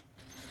movers.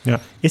 Yeah.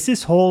 Is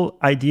this whole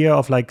idea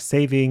of like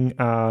saving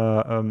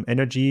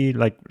energy,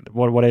 like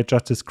what I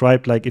just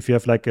described, like if you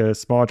have like a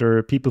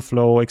smarter people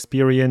flow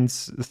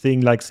experience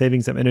thing, like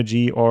saving some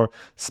energy, or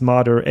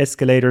smarter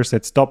escalators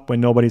that stop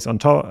when nobody's on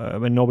top,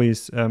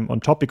 on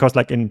top, because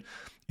like in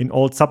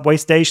old subway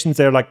stations,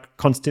 they're like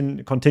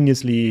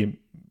continuously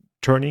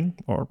turning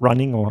or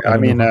running, or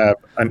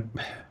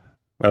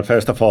well,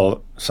 first of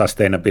all,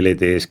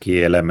 sustainability is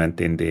key element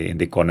in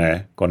the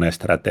KONE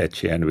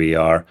strategy, and we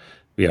are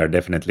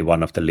definitely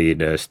one of the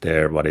leaders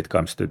there when it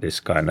comes to this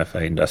kind of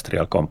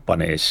industrial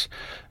companies.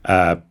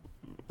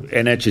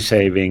 Energy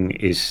saving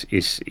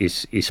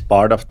is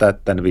part of that,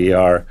 and we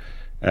are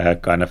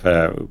kind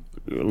of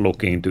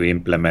looking to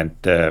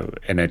implement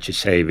energy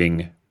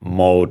saving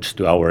modes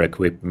to our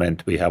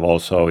equipment. We have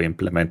also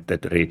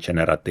implemented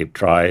regenerative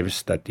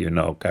drives that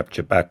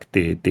capture back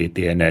the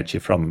energy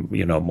from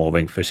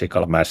moving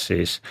physical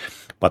masses.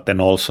 But then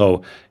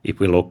also, if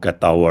we look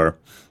at our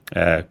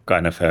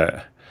kind of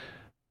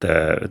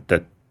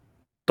the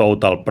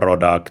total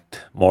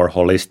product more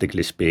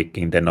holistically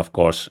speaking, then of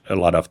course a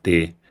lot of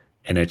the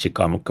energy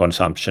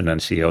consumption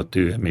and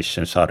CO2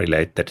 emissions are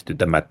related to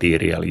the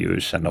material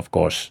use, and of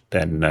course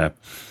then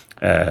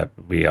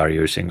we are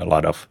using a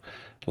lot of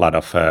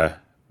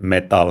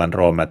metal and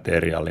raw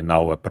material in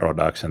our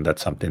products, and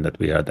that's something that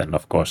we are then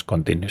of course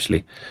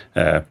continuously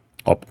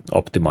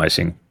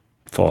optimizing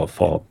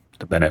for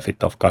the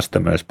benefit of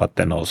customers, but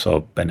then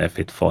also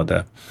benefit for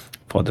the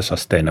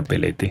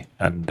sustainability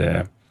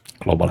and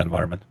global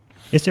environment.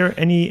 Is there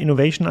any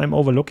innovation I'm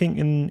overlooking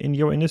in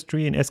your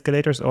industry, in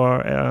escalators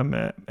or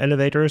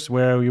elevators,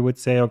 where you would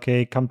say,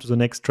 okay, come to the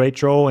next trade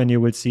show and you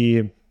will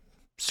see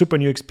super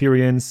new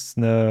experience,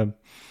 I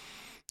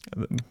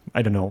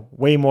don't know,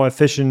 way more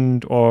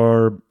efficient,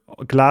 or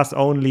glass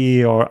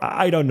only, or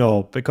I don't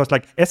know, because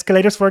like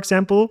escalators, for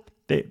example,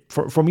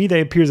 for me,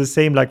 they appear the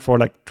same like for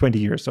like 20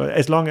 years. So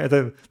as long as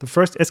the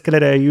first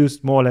escalator I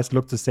used more or less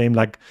looked the same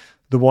like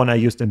the one I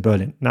used in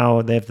Berlin.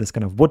 Now they have this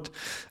kind of wood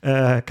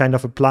kind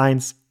of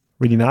appliance,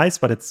 really nice,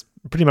 but it's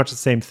pretty much the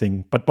same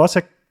thing. But was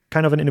a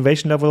kind of an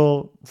innovation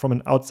level from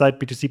an outside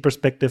B2C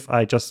perspective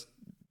I just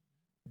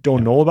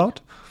don't know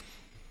about?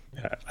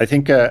 Yeah, I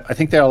think there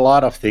are a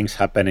lot of things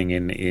happening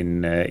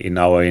in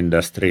our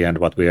industry and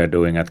what we are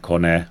doing at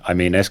KONE. I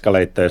mean,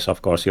 escalators,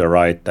 of course, you're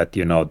right that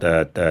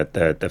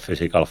the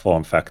physical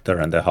form factor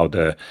and how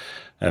the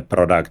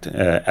product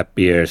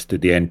appears to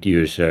the end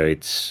user,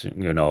 it's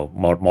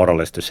more or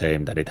less the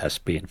same that it has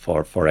been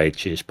for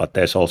ages. But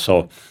there's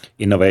also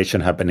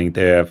innovation happening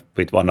there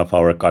with one of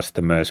our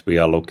customers. We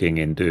are looking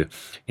into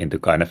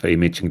kind of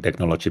imaging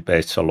technology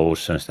based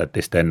solutions that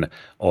is then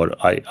or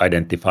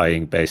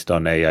identifying based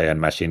on AI and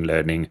machine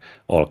learning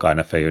all kind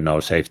of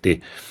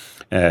safety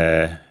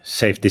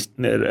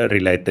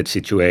related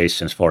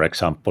situations. For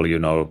example,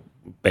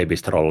 baby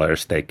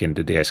strollers taken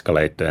to the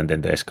escalator, and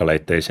then the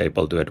escalator is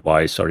able to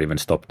advise or even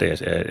stop the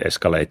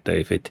escalator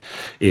if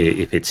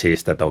it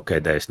sees that okay,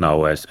 there is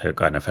now a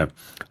kind of an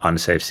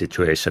unsafe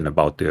situation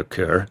about to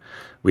occur.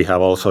 We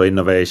have also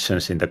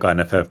innovations in the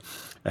kind of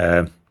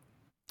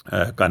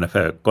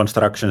a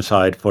construction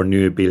side for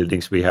new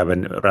buildings. We have a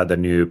rather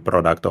new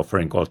product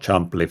offering called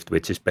Jump Lift,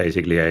 which is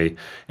basically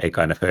a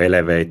kind of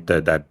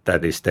elevator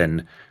that is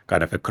then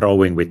kind of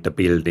growing with the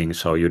building,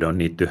 so you don't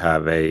need to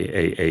have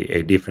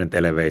a different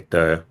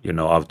elevator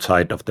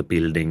outside of the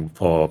building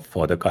for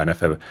the kind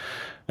of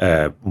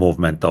a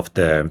movement of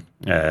the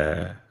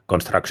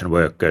construction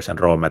workers and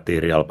raw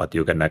material, but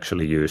you can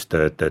actually use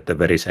the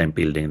very same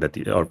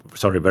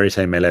very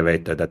same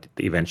elevator that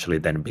eventually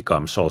then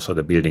becomes also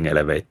the building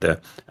elevator,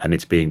 and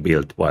it's being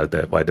built while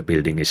the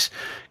building is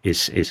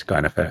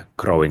kind of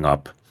growing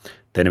up.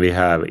 Then we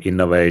have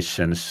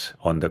innovations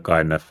on the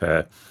kind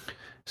of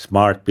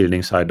smart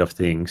building side of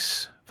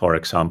things. For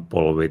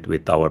example,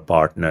 with our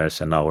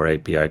partners and our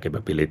API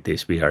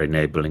capabilities, we are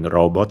enabling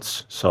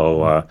robots.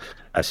 So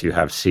as you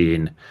have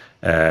seen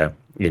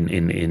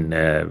in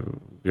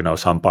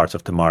some parts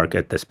of the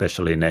market,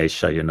 especially in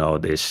Asia,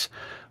 these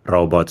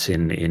robots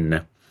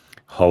in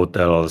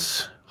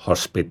hotels,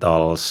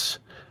 hospitals,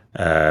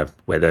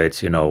 whether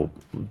it's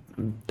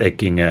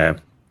taking a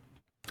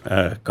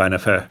kind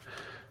of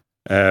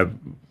a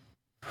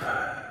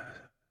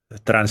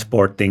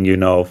transporting,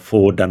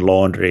 food and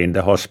laundry in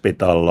the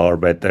hospital, or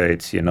whether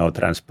it's,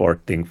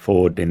 transporting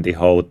food in the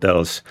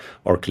hotels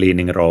or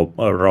cleaning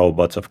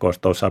robots. Of course,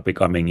 those are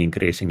becoming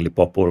increasingly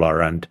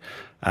popular, and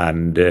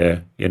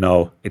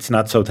it's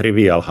not so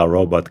trivial how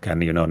robot can,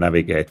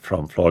 navigate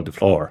from floor to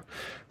floor.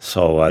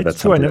 So It's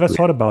that's true. I something never that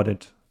thought about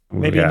it.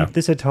 Maybe I yeah. need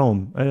this at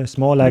home. A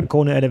small like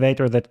KONE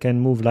elevator that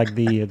can move like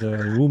the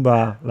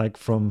Roomba like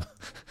from.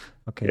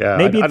 Okay, Yeah,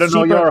 maybe I it's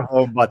don't know cheaper. your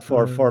home, but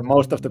for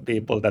most of the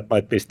people, that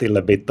might be still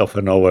a bit of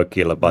an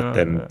overkill. But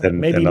then of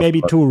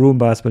Maybe course, two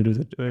Roombas will do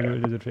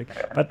the trick.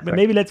 But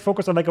maybe let's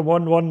focus on like a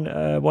one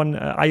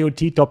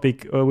IoT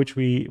topic,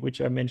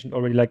 which I mentioned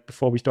already, like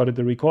before we started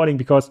the recording,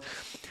 because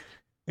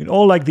in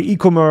all like the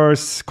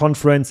e-commerce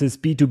conferences,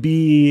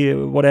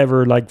 B2B,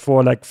 whatever, like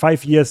for like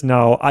 5 years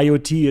now,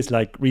 IoT is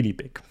like really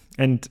big.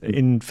 And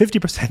in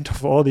 50%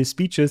 of all these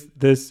speeches,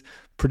 this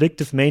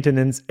predictive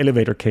maintenance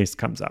elevator case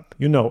comes up.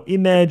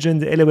 Imagine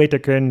the elevator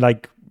can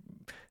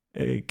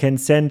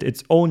send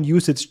its own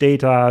usage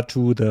data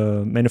to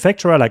the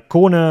manufacturer, like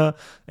KONE,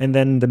 and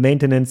then the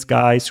maintenance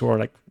guys who are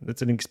like,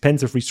 it's an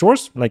expensive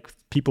resource, like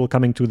people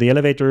coming to the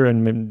elevator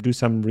and do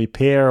some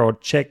repair or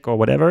check or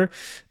whatever,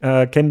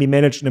 can be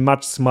managed in a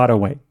much smarter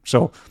way.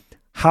 So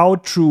how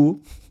true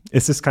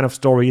is this kind of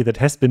story that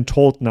has been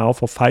told now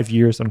for 5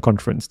 years on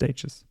conference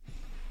stages?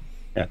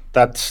 yeah,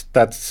 that's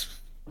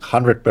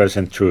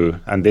 100% true,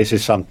 and this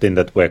is something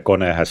that where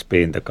KONE has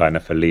been the kind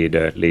of a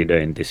leader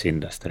in this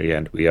industry,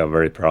 and we are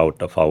very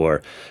proud of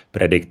our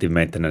predictive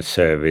maintenance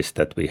service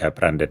that we have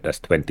branded as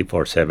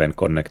 24/7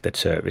 connected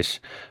service.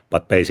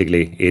 But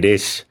basically, it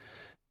is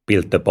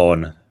built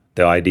upon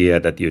the idea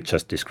that you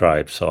just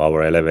described. So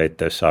our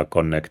elevators are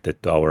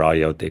connected to our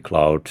IoT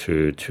cloud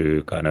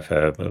to kind of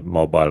a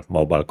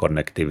mobile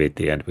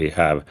connectivity, and we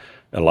have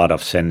a lot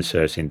of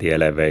sensors in the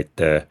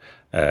elevator,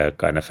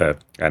 kind of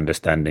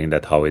understanding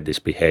that how it is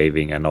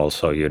behaving, and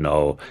also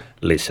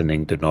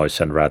listening to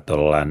noise and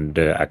rattle and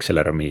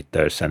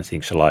accelerometers and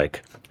things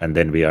like. And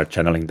then we are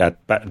channeling that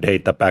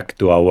data back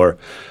to our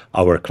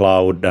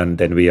cloud, and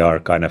then we are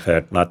kind of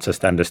not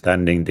just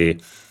understanding the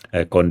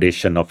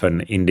condition of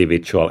an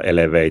individual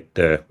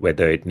elevator,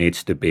 whether it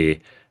needs to be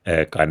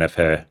kind of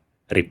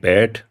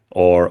repaired,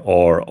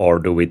 or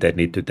do we then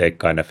need to take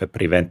kind of a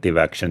preventive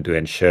action to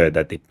ensure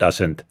that it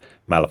doesn't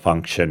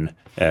malfunction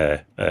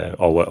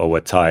over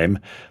time.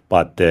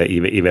 But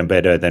even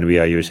better, than we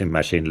are using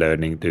machine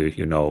learning to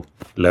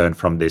learn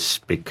from this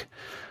big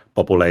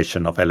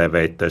population of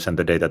elevators and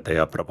the data they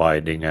are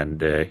providing,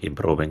 and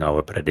improving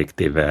our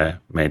predictive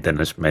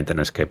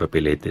maintenance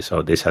capability.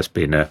 So this has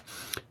been a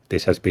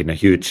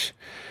huge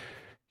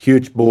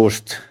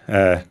boost,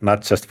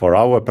 not just for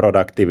our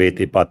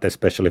productivity, but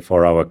especially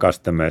for our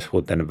customers,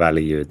 who then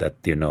value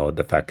that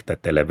the fact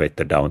that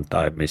elevator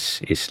downtime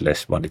is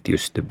less what it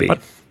used to be.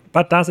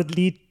 But does it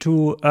lead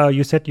to,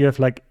 you said you have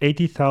like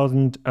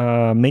 80,000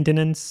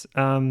 maintenance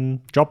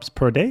jobs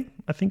per day,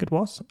 I think it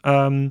was.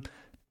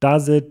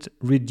 Does it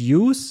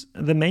reduce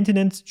the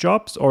maintenance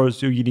jobs, or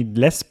so you need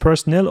less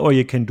personnel, or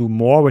you can do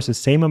more with the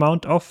same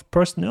amount of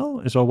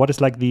personnel? So what is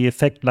like the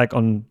effect like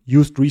on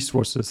used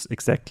resources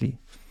exactly?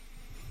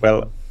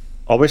 Well,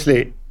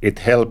 obviously it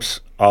helps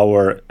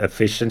our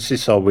efficiency,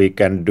 so we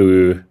can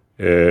do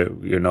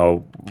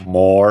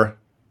more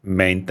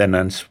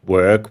maintenance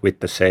work with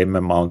the same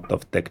amount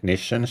of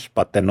technicians,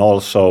 but then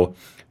also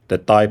the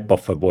type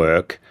of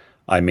work.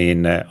 I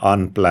mean,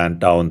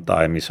 unplanned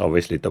downtime is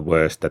obviously the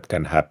worst that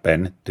can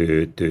happen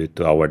to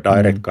our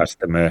direct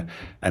customer.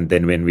 And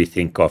then when we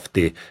think of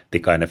the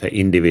kind of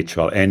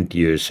individual end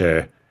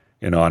user,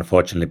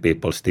 unfortunately,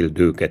 people still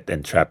do get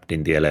entrapped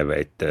in the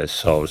elevator.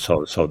 So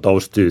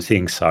those two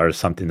things are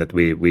something that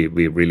we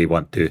really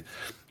want to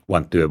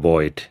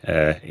avoid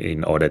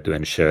in order to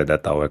ensure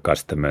that our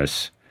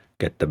customers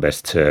get the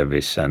best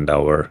service and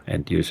our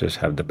end users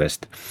have the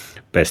best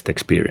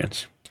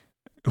experience.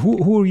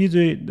 Who are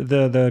usually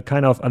the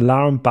kind of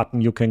alarm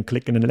button you can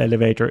click in an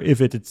elevator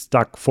if it's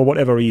stuck for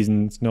whatever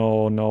reasons?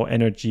 No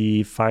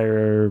energy,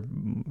 fire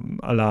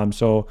alarm.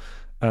 So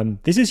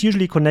this is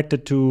usually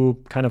connected to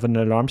kind of an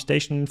alarm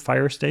station,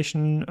 fire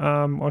station,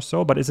 or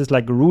so. But is this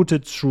like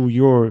routed through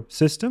your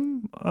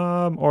system,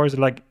 or is it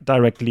like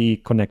directly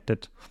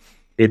connected?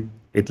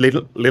 It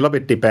little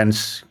bit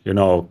depends,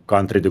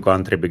 country to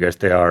country, because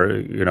they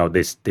are,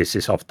 this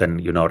is often,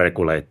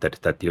 regulated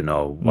that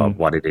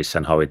what it is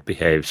and how it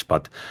behaves.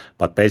 But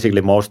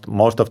basically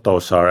most of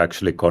those are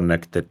actually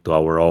connected to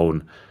our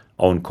own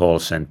call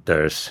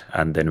centers,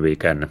 and then we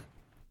can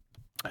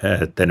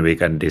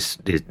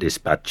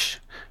dispatch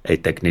a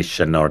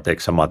technician or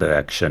take some other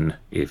action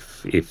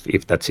if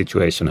that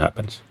situation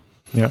happens.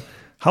 Yeah.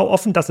 How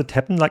often does it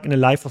happen, like in the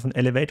life of an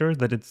elevator,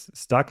 that it's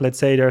stuck? Let's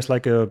say there's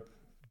like a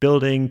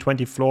building,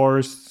 20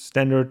 floors,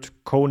 standard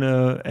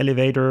KONE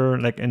elevator,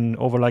 like in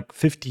over like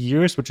 50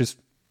 years, which is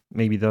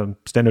maybe the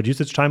standard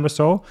usage time or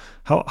so.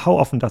 How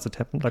often does it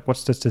happen? Like,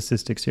 what's the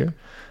statistics here?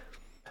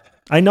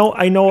 I know.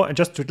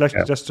 Just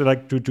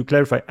to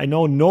clarify, I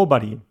know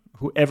nobody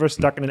who ever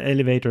stuck in an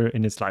elevator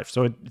in his life.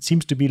 So it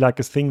seems to be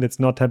like a thing that's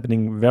not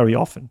happening very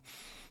often.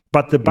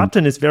 But the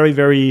button is very,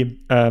 very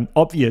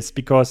obvious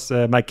because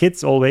my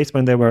kids always,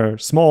 when they were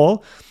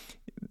small,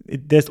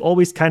 there's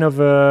always kind of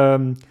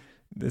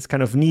this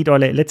kind of need, or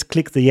let's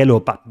click the yellow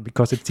button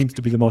because it seems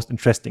to be the most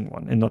interesting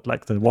one and not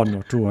like the 1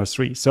 or 2 or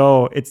 3.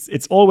 So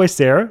it's always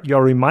there.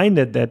 You're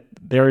reminded that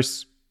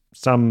there's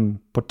some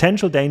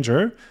potential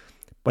danger,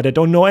 but I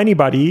don't know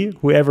anybody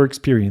who ever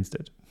experienced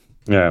it.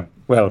 Yeah,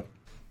 well,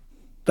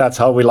 that's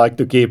how we like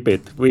to keep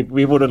it.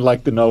 We wouldn't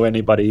like to know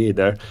anybody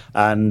either.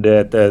 And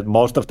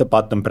most of the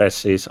button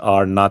presses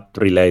are not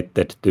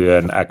related to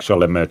an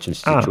actual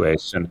emergency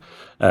situation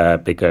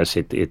because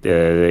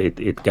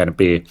it can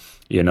be,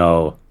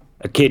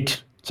 a kid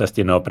just,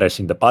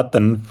 pressing the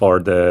button for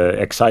the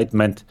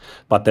excitement.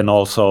 But then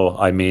also,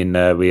 I mean,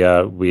 we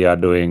are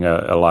doing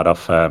a lot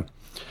of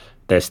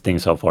testing.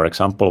 So, for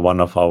example, one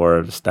of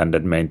our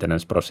standard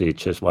maintenance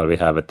procedures, while we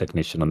have a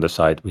technician on the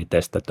site, we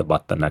test that the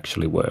button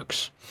actually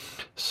works.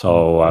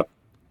 So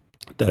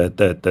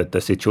the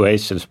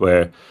situations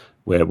where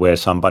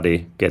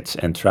somebody gets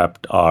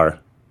entrapped are,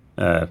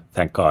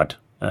 thank God,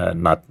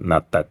 not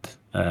that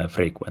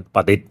frequent,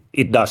 but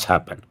it does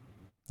happen.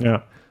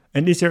 Yeah.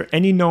 And is there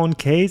any known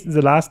case in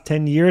the last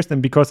 10 years? And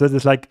because this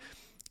is like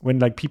when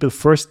like people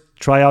first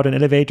try out an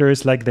elevator,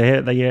 it's like they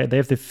have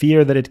the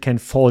fear that it can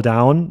fall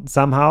down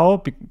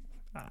somehow.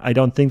 I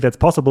don't think that's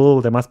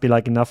possible. There must be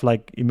like enough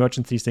like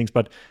emergency things.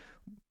 But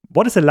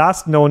what is the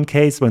last known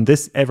case when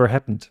this ever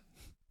happened?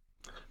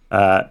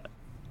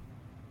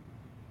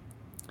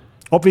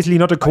 Obviously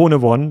not a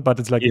KONE one, but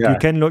it's like you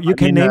can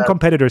name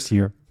competitors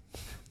here.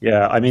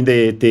 Yeah, I mean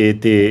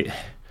the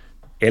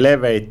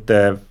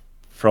elevator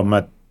from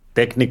a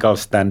technical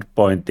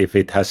standpoint, if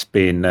it has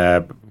been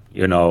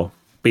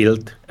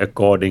built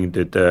according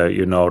to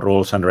the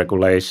rules and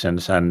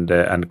regulations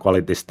and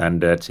quality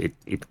standards,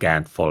 it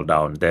can't fall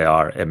down. There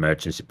are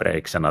emergency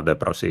brakes and other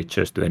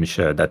procedures to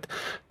ensure that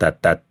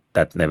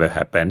never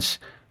happens.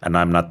 And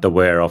I'm not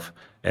aware of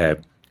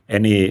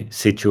any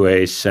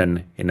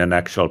situation in an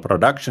actual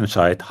production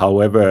site.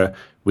 However,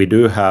 we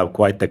do have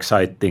quite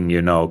exciting,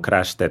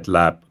 crash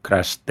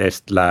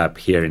test lab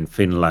here in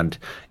Finland.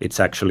 It's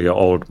actually an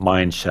old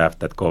mine shaft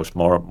that goes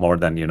more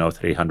than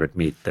 300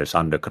 meters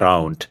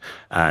underground,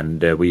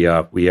 and we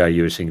are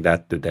using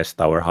that to test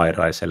our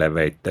high-rise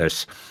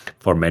elevators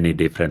for many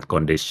different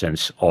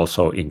conditions,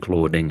 also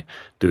including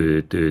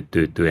to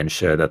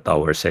ensure that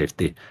our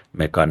safety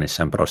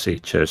mechanism and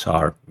procedures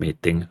are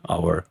meeting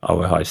our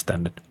high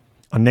standard.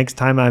 Next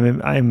time I'm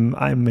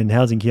in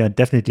Helsinki, I'd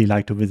definitely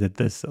like to visit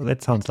this. So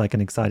that sounds like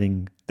an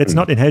exciting. That's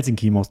not in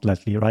Helsinki, most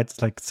likely, right?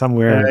 It's like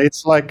somewhere.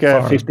 It's like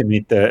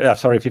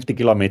 50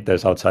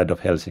 kilometers outside of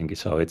Helsinki,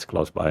 so it's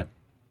close by.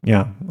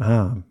 Yeah.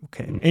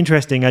 Okay.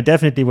 Interesting. I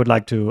definitely would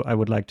like to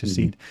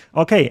see it.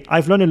 Okay,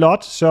 I've learned a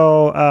lot.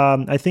 So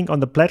I think on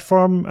the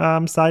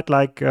platform side,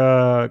 like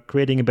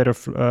creating a better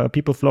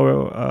people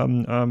flow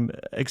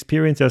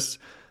experience,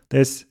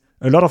 there's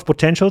a lot of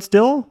potential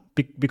still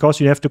because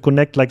you have to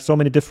connect like so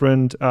many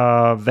different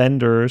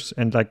vendors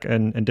and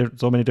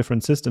so many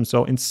different systems.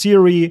 So in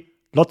theory,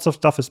 lots of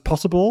stuff is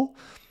possible,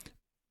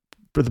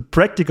 but the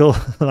practical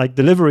like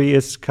delivery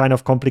is kind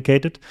of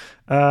complicated.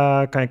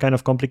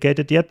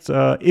 Yet,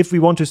 if we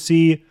want to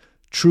see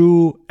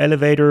true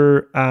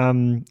elevator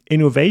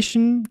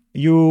innovation,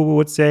 you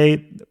would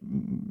say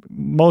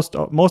most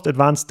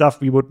advanced stuff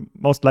we would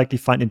most likely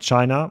find in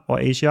China or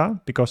Asia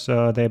because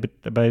they're a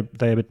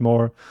bit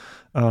more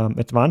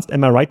advanced.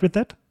 Am I right with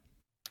that?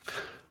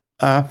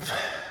 I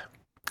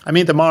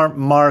mean, the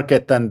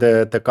market and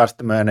the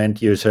customer and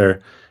end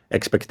user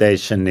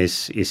expectation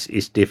is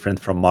different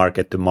from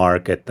market to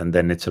market, and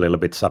then it's a little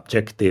bit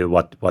subjective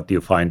what you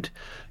find,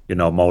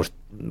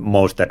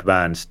 most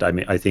advanced. I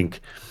mean, I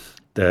think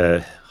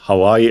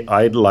how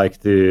I'd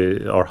like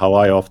to, or how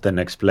I often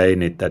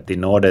explain it, that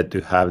in order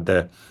to have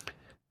the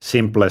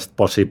simplest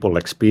possible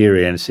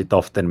experience, it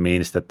often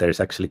means that there's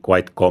actually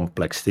quite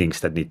complex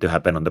things that need to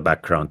happen on the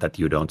background that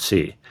you don't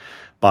see.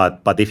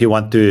 But if you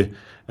want to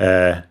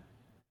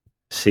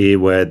see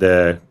where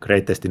the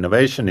greatest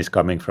innovation is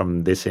coming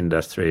from this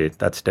industry,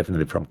 that's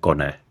definitely from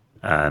KONE.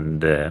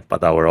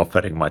 But our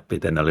offering might be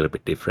then a little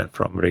bit different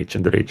from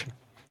region to region.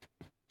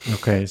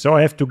 Okay, so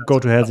I have to go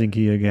to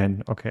Helsinki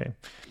again. Okay,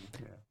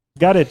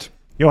 got it.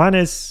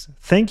 Johannes,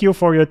 thank you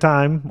for your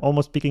time.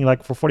 Almost speaking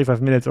like for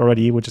 45 minutes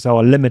already, which is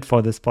our limit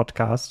for this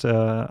podcast.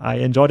 I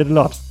enjoyed it a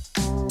lot.